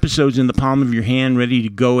all the episodes in the palm of your hand ready to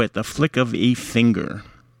go at the flick of a finger.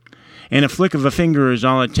 And a flick of a finger is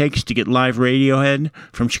all it takes to get live Radiohead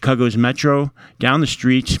from Chicago's Metro down the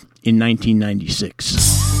streets in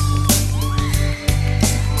 1996.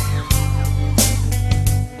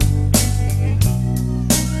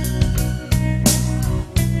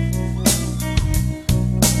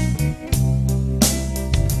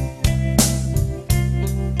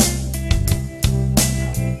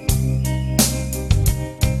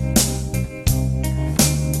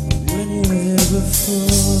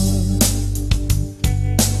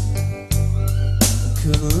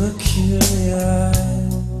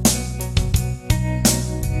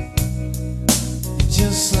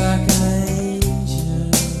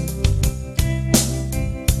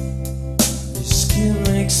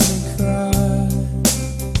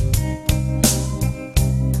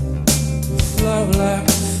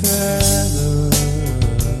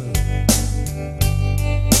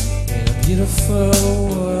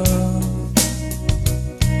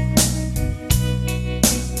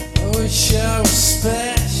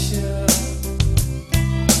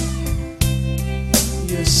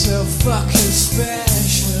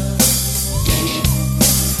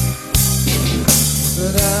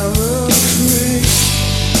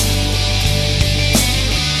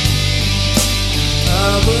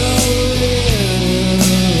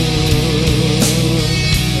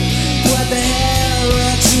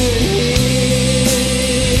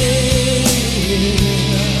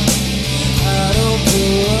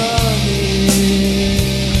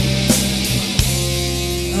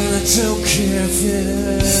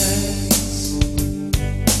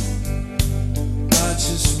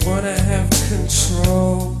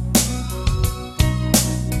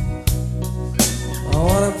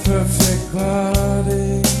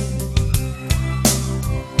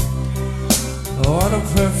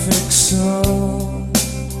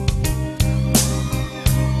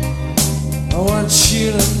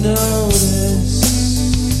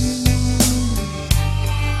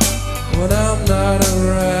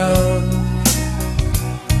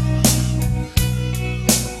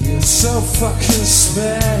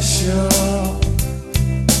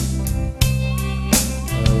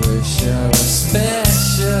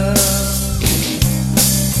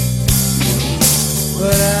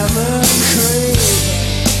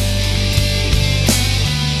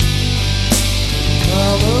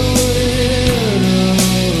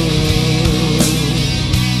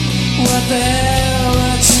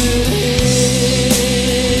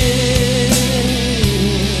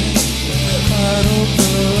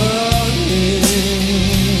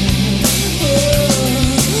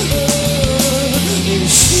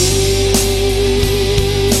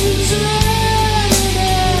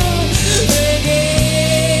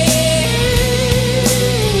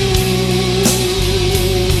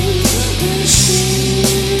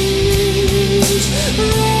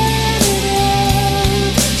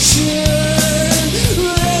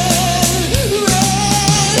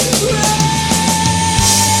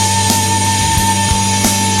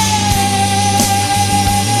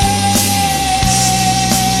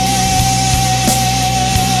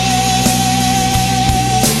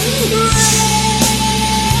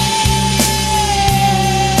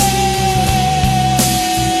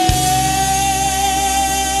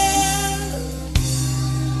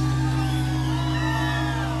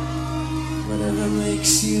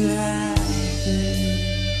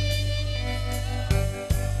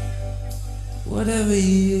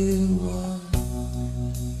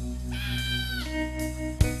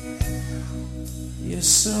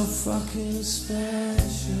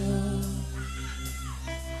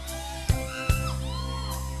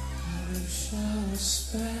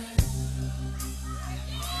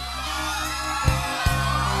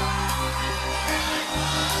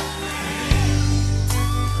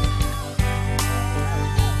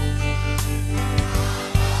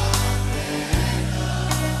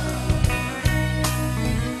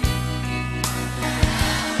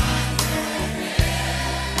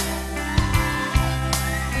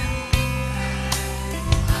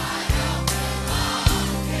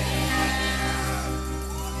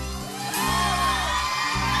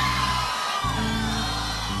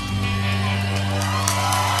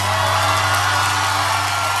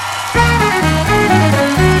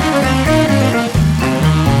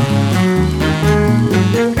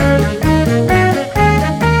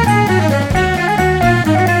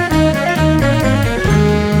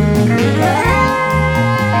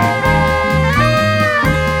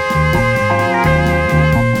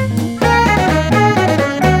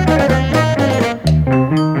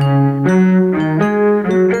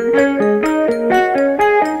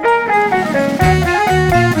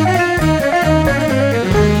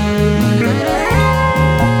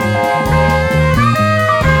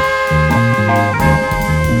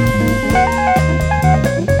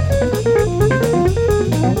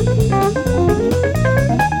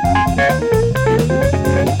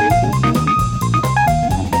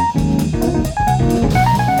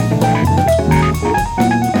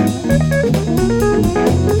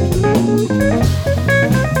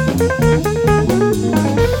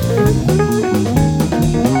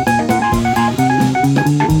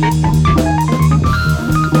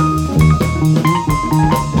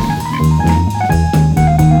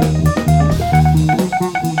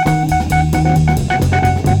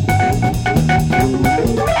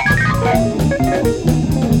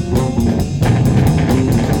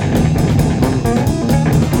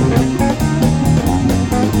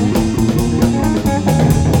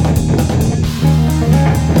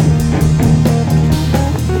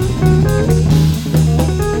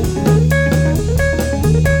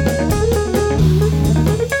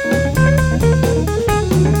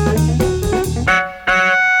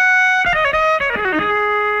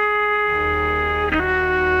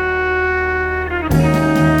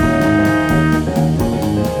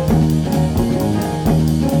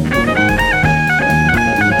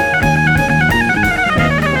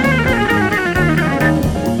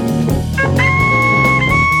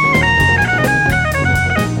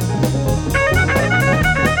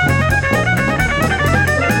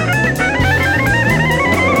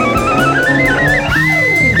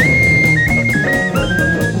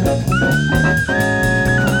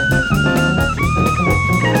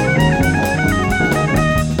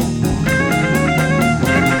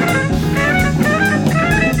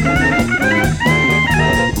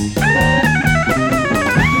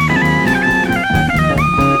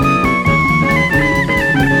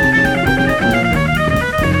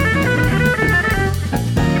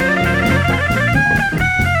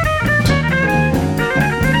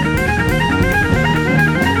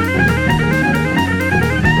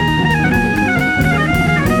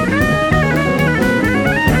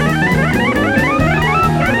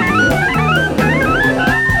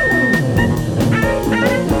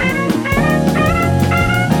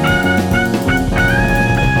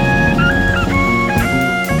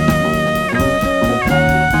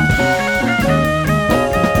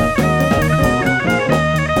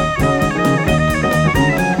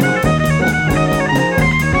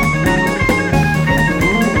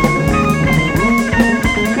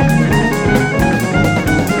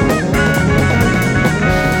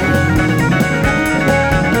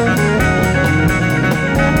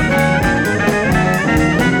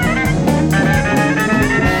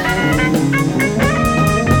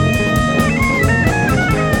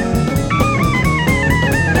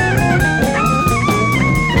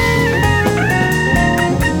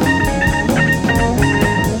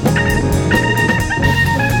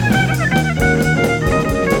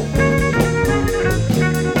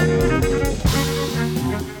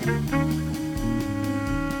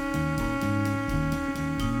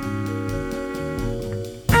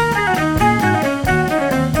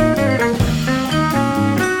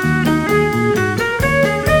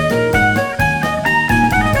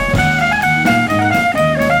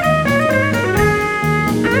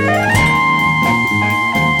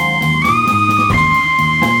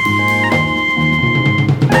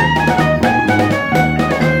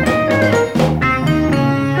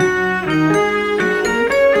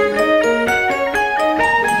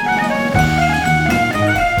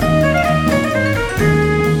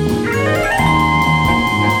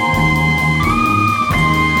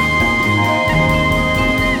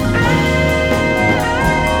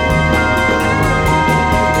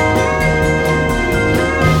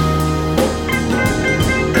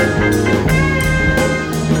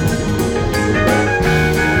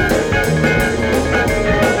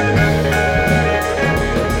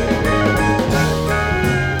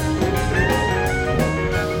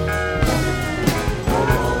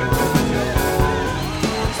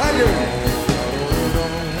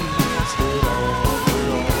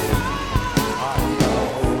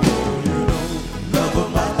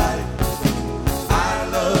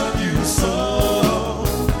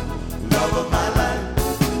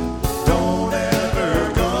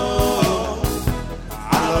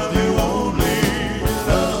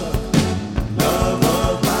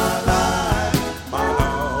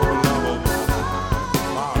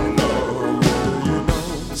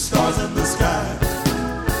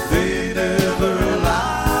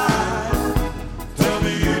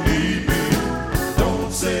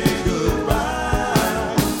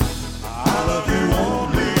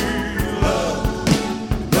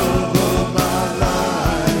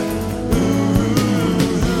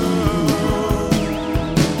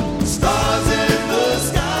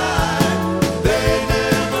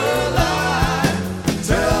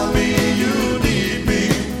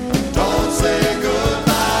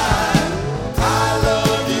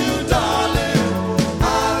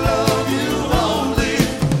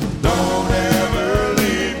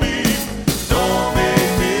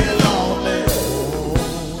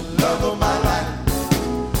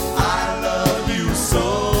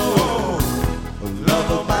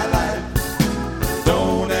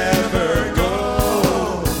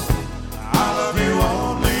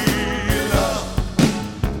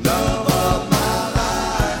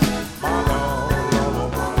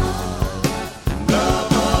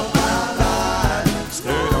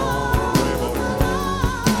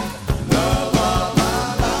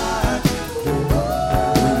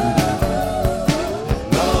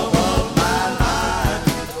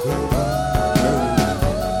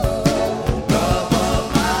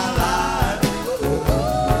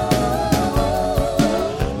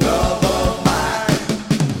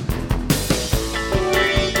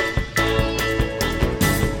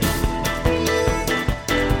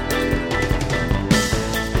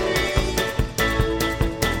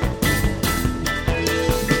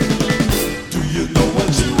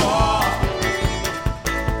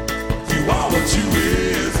 You are what you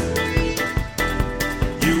is.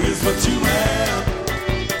 You is what you have.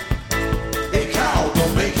 A cow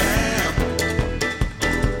don't make ham.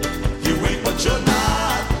 You ain't what you're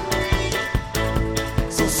not.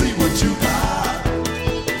 So see what you got.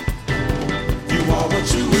 You are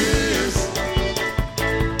what you is.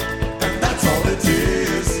 And that's all it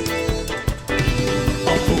is.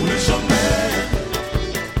 A foolish young man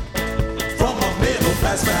from a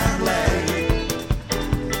middle-class family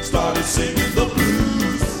started singing the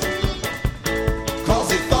blues,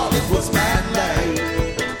 'cause he thought it was manly.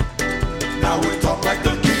 Now we talk like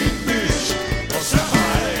the kingfish, or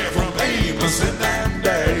Sapphire from Amos and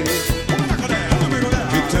Andy.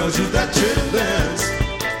 He tells you that chitlins,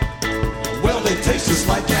 well, they taste just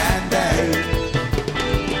like candy.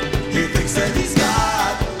 He thinks that he's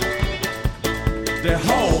got the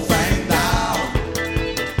whole thing down,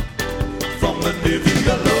 from the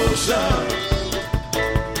Nivea lotion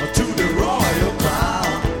to the royal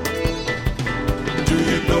crown. Do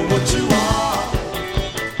you know what you are?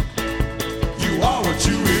 You are what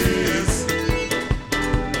you is.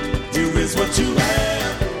 You is what you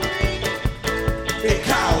have. A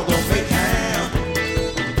cow don't make ham.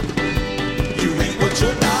 You ain't what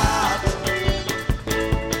you're not.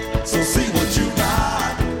 So see what you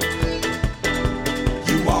got.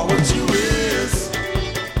 You are what you is.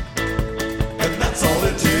 And that's all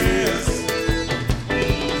it is.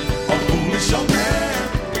 A foolish young man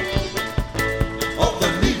of the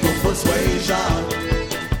Negro persuasion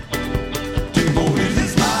devoted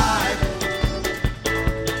his life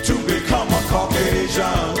to become a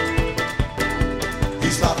Caucasian. He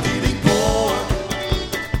stopped eating pork.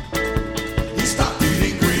 He stopped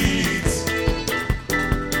eating greens.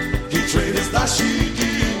 He traded his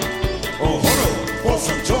dashiki, oh hold on, for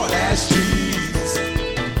some Jordache cheese.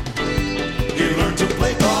 He learned to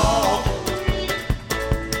play golf,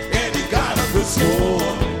 and he got a good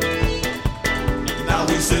score. Now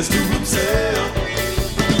he says to himself,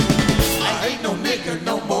 I ain't no nigger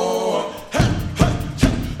no more. Hey, hey,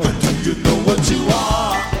 hey. But do you know what you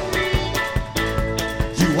are?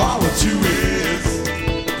 You are what you is.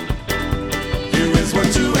 You is what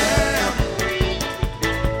you have.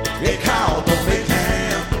 A cow don't make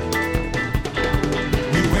ham.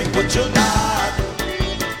 You ain't what you're not.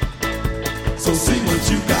 So see what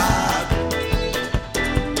you got.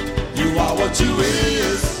 You are what you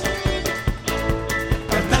is.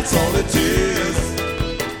 And that's all it is.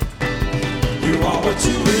 You are what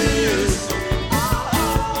you is.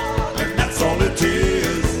 And that's all it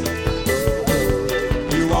is.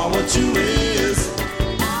 You are what you is.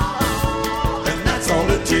 And that's all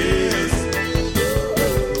it is.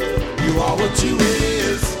 You are what you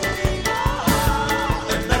is.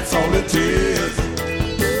 And that's all it is.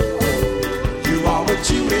 You are what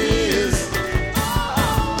you is.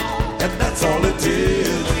 And that's all it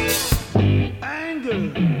is. Anger,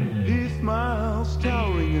 he smiles,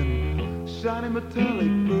 towering in shiny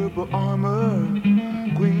metallic purple armor.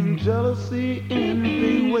 Queen jealousy,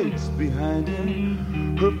 envy waits behind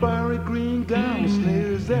him. Her fiery green gown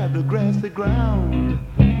sneers at the grassy ground.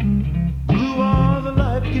 Blue are the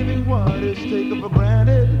life-giving waters taken for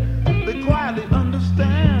granted. They quietly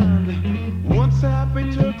understand. Once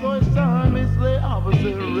happy turquoise armies lay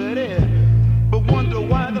opposite ready, but wonder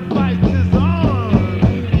why the fight is on.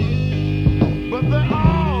 But they're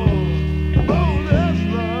all bold as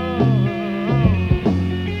love.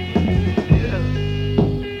 Yes,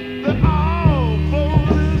 they're all bold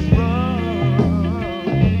as love.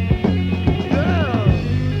 Yeah,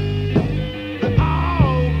 they're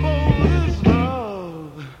all bold as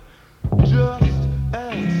love. Just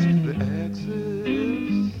ask the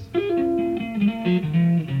exes.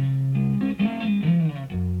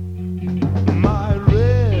 My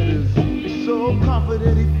red is so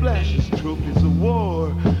confident he flashes trophies of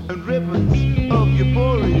war and ribbons of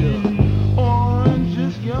euphoria. Orange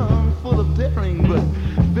is young, full of daring, but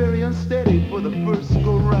very unsteady for the first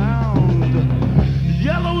go round.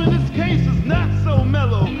 Yellow in this case is not so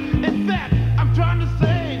mellow. In fact, I'm trying to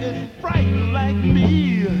say it's frightened like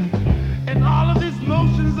me. And all of these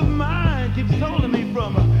motions of mine keeps holding me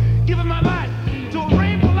from giving my life to a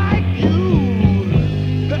rainbow like you.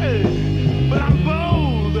 Hey, but I'm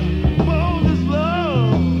bold, bold as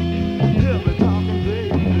love. Hear me talking,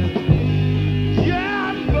 baby. Yeah,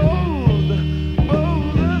 I'm bold,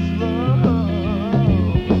 bold as love.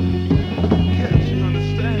 Can't you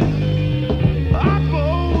understand? I'm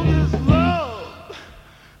bold as love.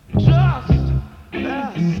 Just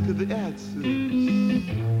ask the exes.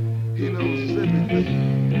 He knows everything.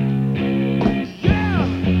 Yeah,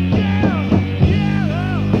 yeah, yeah.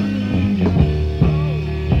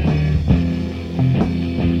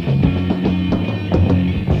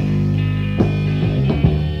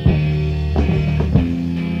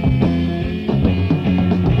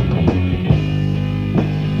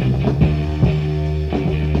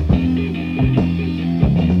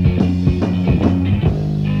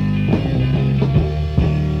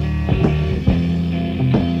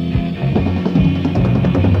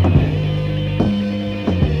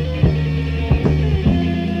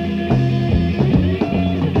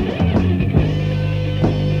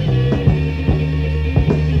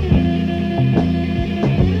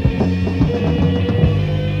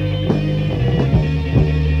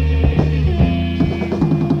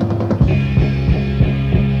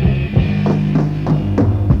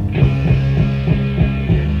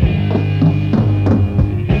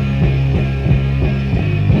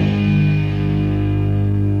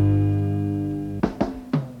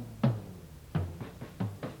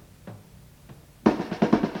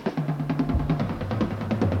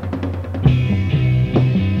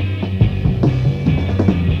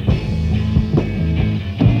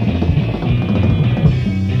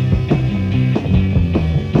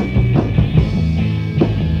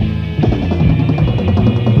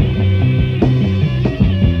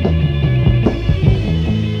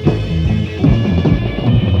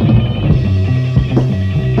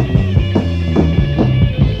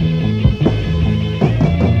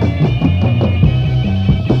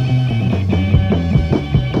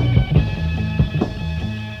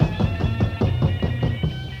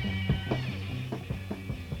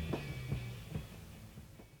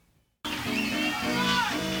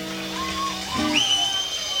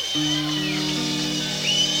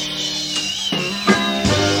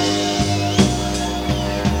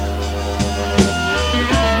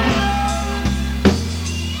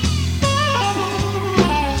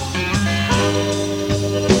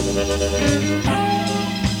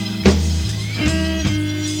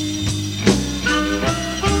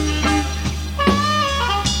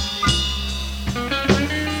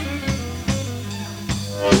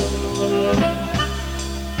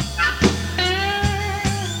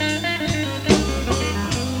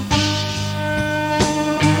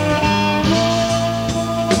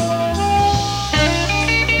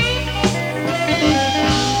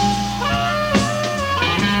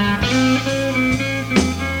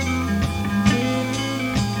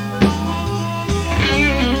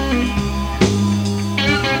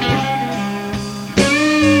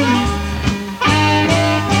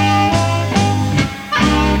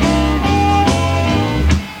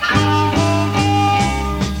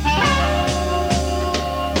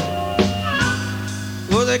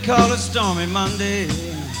 call it Stormy Monday.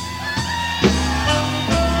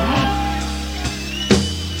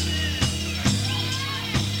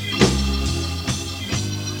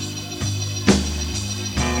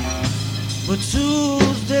 But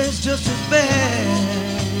Tuesday's just as bad.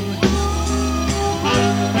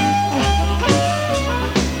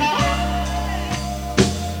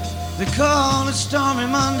 They call it Stormy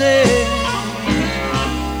Monday.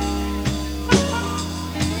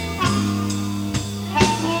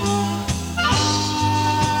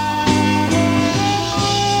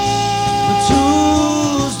 But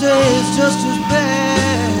Tuesday's just as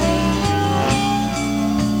bad.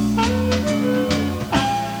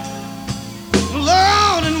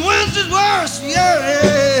 Lord, and Wednesday's worse,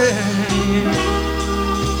 yeah.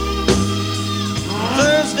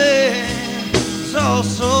 Thursday is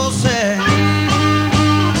also sad.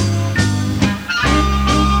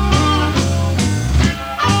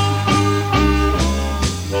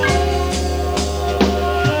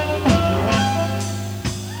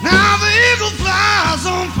 Now the eagle flies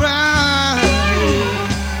on Friday.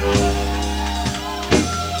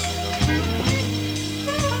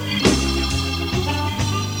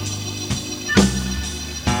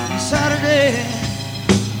 Saturday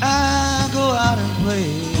I go out and play.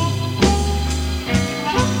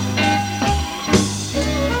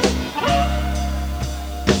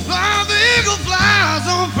 While the eagle flies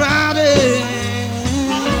on Friday.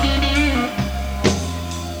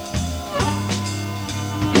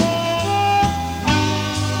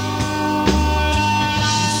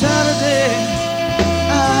 Saturday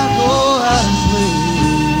I go out and play.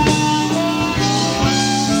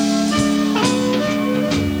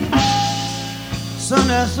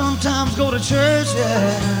 Sunday I sometimes go to church,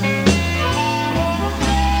 yeah.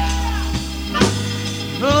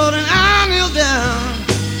 Lord, and I kneel down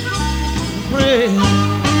and pray.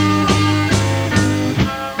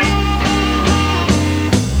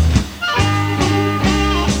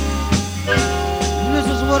 And this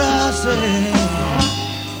is what I say.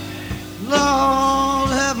 Lord,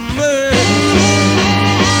 have mercy.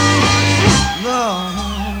 Lord,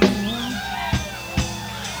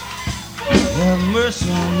 have mercy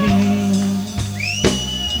on me.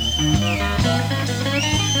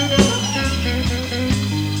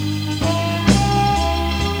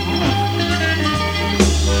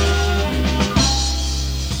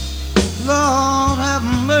 Lord, have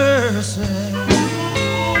mercy.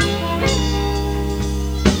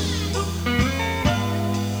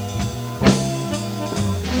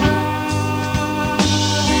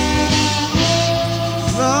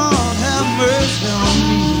 Lord, have mercy on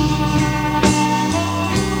me.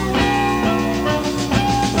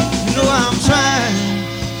 You know I'm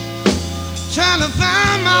trying to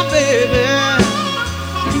find my baby.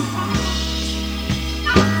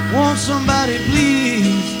 Won't somebody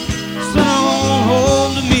please send her on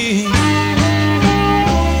home to me?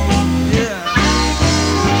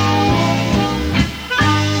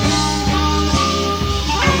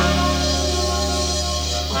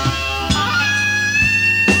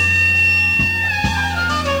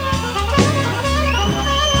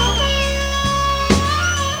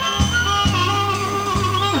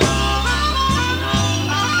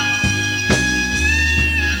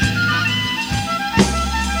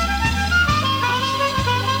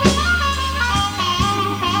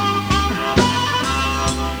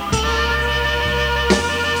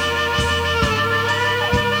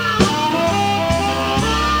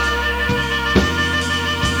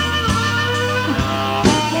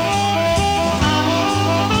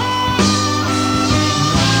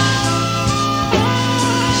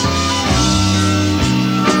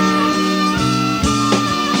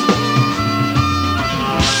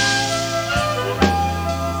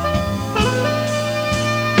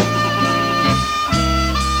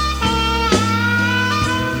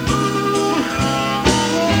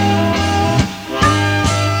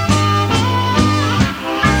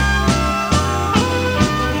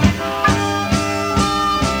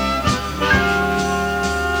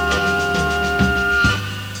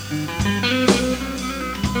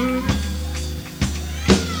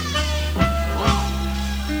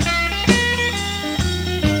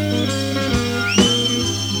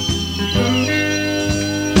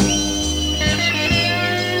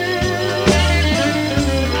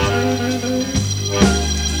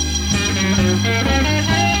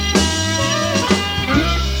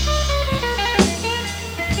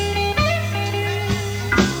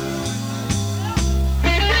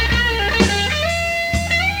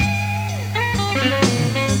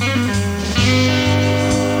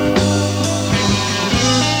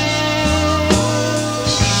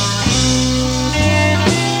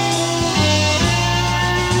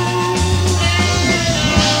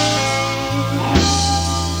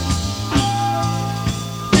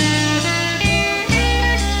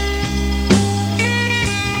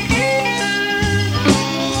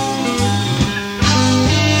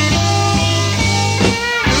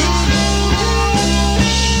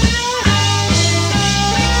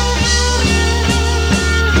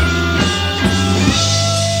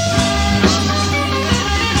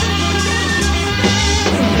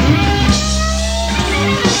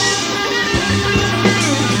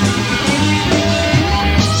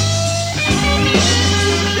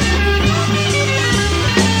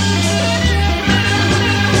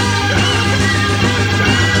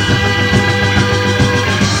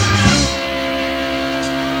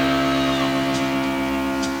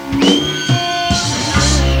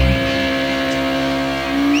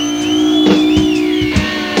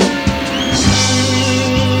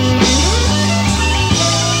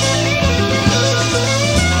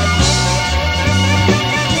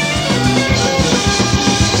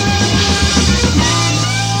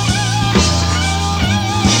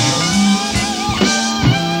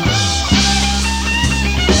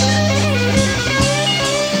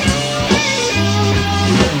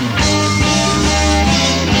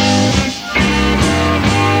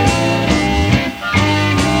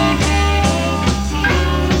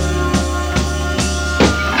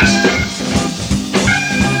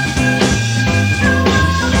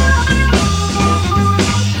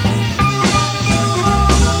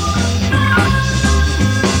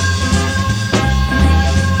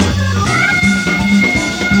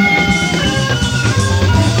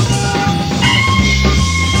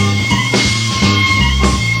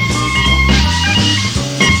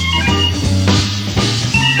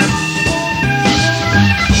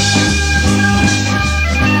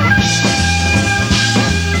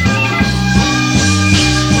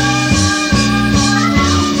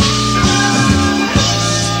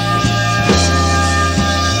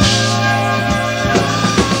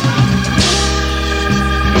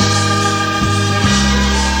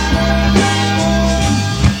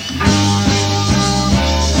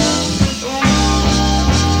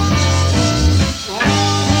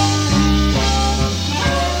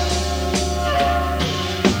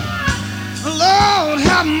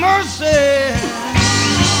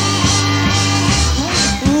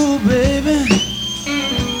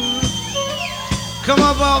 come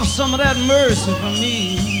up off some of that mercy for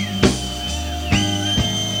me.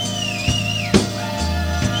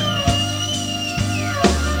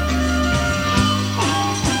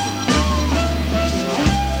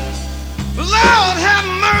 Lord have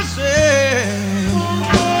mercy.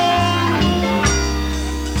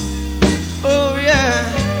 Oh yeah,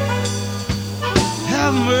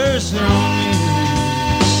 have mercy on me.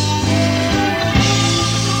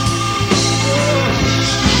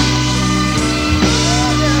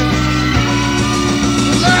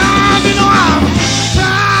 You know I'm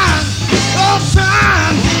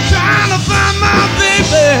trying to find my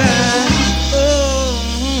baby.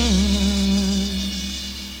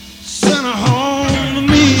 Send her home to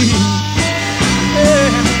me.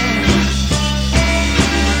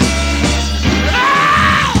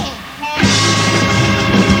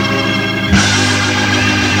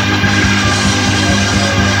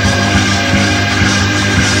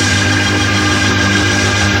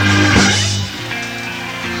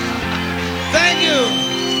 Thank you.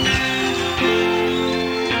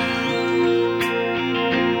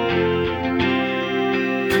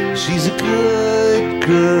 She's a good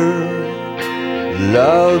girl,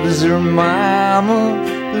 loves her mama,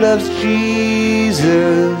 loves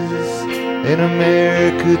Jesus in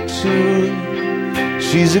America too.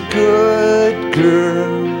 She's a good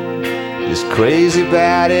girl, is crazy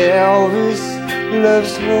about Elvis,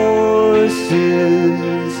 loves horses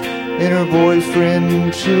and her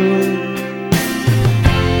boyfriend too.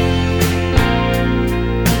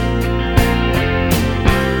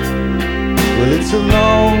 Well, it's a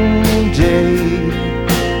long day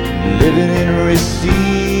living in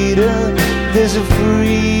Reseda. There's a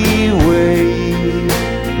freeway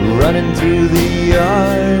running through the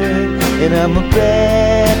yard, and I'm a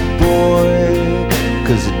bad boy,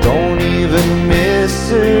 'cause I don't even miss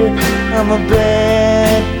her. I'm a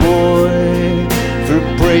bad boy for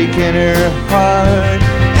breaking her heart.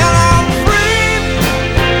 And I'm free.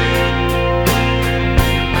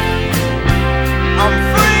 I'm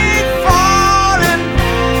free falling.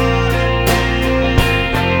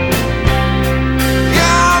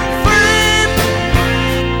 Yeah, I'm free.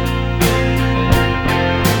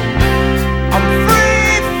 I'm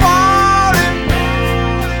free falling.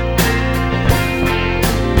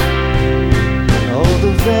 Oh,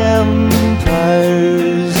 the vampires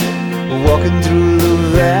walking through the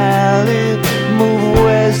valley move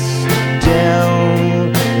west down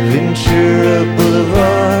Ventura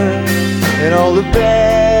Boulevard, and all the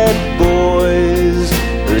bad boys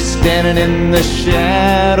are standing in the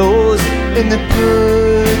shadows, and the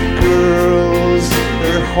good girls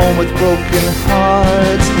are home with broken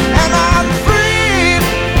hearts. And I'm free.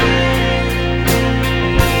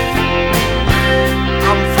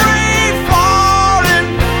 I'm free falling.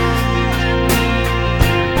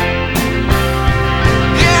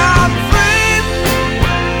 Yeah, I'm free.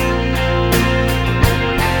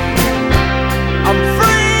 I'm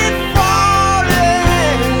free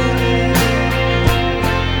falling.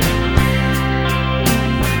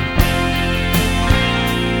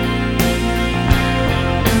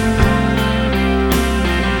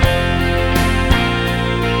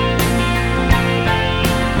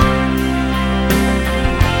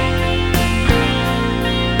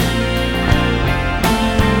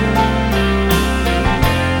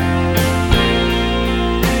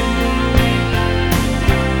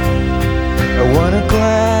 I wanna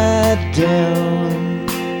glide down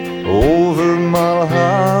over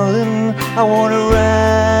Mulholland. I wanna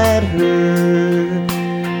ride her,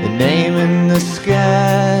 a name in the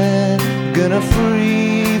sky. Gonna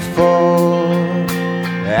free fall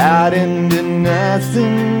out into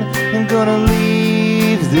nothing. I'm gonna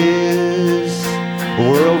leave this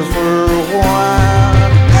world for a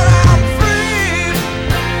while. And I'm free.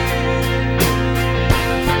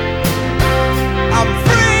 I'm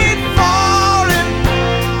free falling.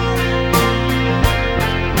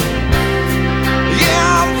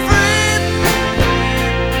 Yeah, I'm free.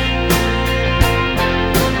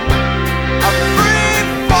 I'm free.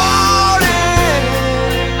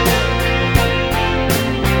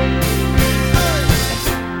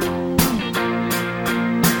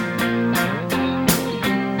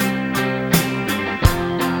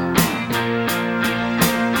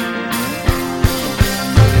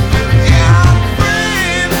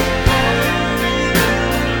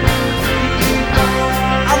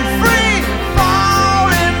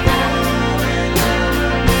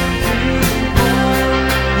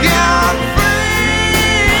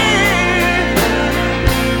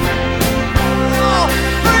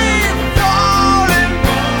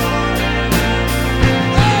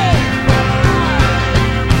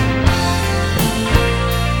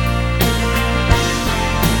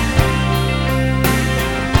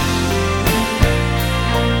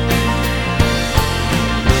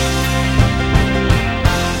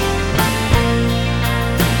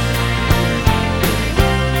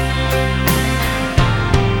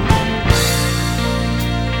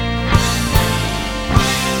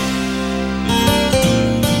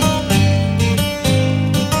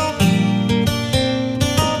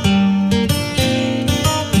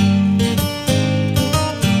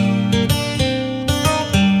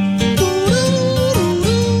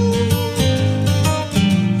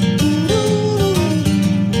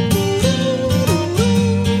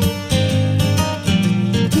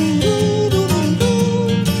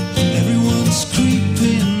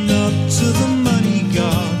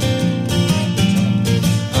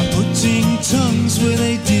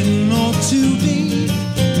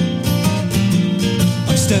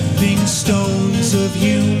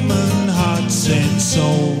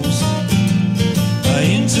 souls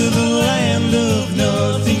into the land of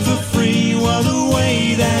nothing for free. While the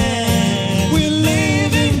way that we're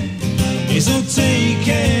living is no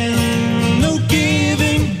taking, no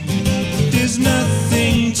giving. There's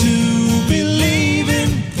nothing to believe in.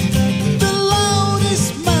 The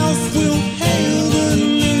loudest mouth will hail the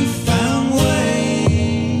newfound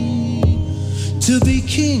way to be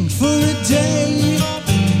king for a day.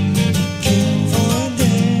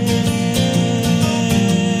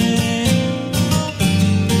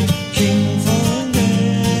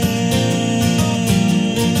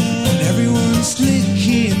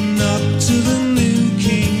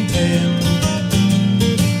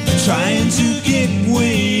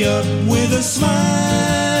 With a smile,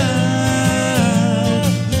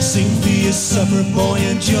 sing be a supper boy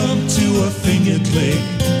and jump to a finger click.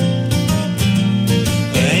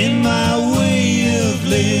 Ain't my way of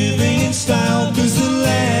living in style, 'cause the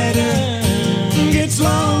ladder gets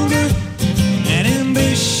longer and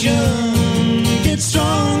ambition gets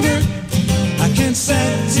stronger. I can't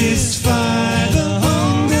satisfy the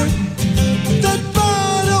hunger. That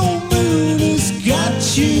bright old moon has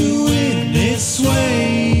got you in its way.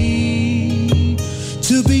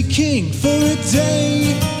 To be king for a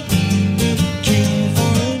day, king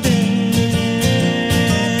for a day.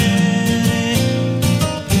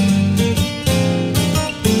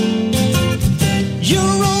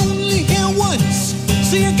 You're only here once,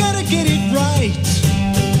 so you gotta get it right.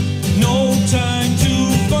 No time to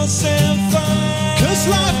fuss and fight, 'cause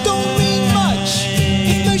life don't mean much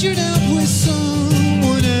if measured out with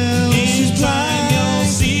someone else's pride. You'll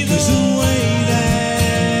see the way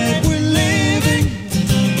that we're living.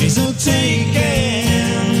 No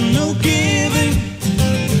taking, no giving.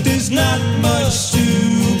 There's not much to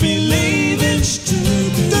believe in.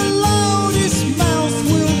 The loudest mouth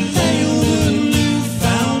will hail the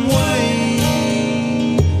newfound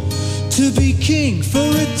way to be king for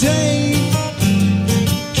a day.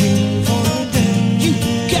 King for a day. You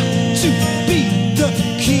got to be the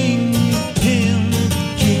kingpin.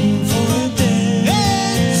 King for a day.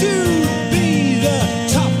 And to be the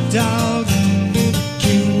top dog.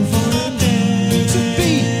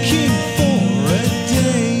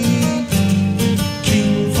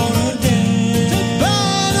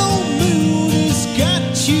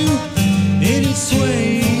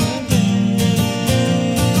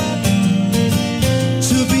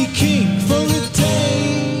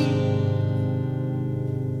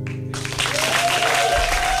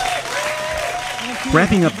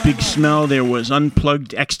 Wrapping up Big Smell, there was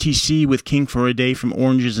Unplugged XTC with King for a Day from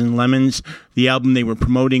Oranges and Lemons, the album they were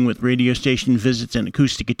promoting with radio station visits and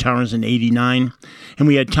acoustic guitars in '89. And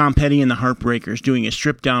we had Tom Petty and the Heartbreakers doing a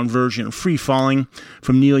stripped-down version of Free Falling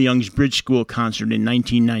from Neil Young's Bridge School concert in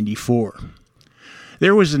 1994.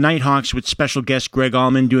 There was the Nighthawks with special guest Greg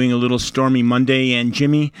Allman doing a little Stormy Monday, and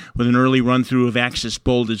Jimmy with an early run-through of Axis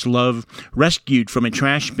Bold as Love, rescued from a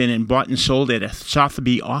trash bin and bought and sold at a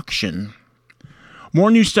Sotheby auction. More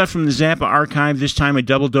new stuff from the Zappa archive, this time a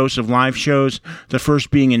double dose of live shows, the first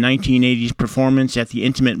being a 1980s performance at the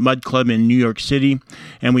Intimate Mud Club in New York City,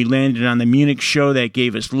 and we landed on the Munich show that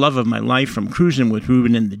gave us Love of My Life from Cruisin' with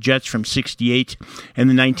Ruben and the Jets from '68, and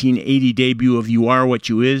the 1980 debut of You Are What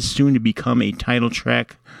You Is, soon to become a title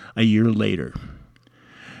track a year later.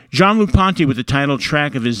 Jean-Luc Ponty with the title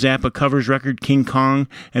track of his Zappa covers record King Kong,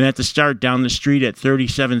 and at the start down the street at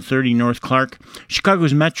 3730 North Clark,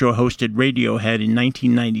 Chicago's Metro hosted Radiohead in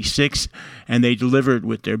 1996, and they delivered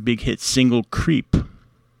with their big hit single Creep.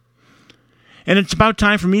 And it's about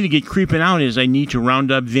time for me to get creeping out as I need to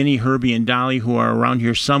round up Vinny, Herbie, and Dolly, who are around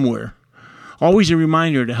here somewhere. Always a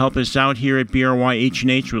reminder to help us out here at BRY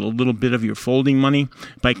H&H with a little bit of your folding money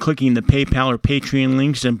by clicking the PayPal or Patreon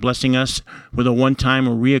links and blessing us with a one-time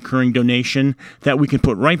or reoccurring donation that we can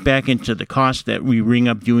put right back into the cost that we ring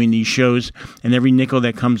up doing these shows, and every nickel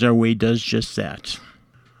that comes our way does just that.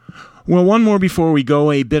 Well, one more before we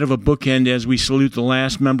go, a bit of a bookend as we salute the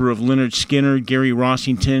last member of Lynyrd Skynyrd, Gary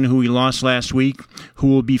Rossington, who we lost last week, who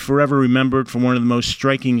will be forever remembered for one of the most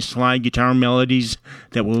striking slide guitar melodies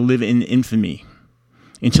that will live in infamy.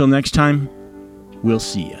 Until next time, we'll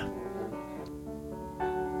see ya.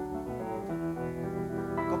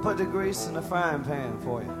 Go put the grease in the frying pan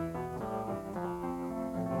for you.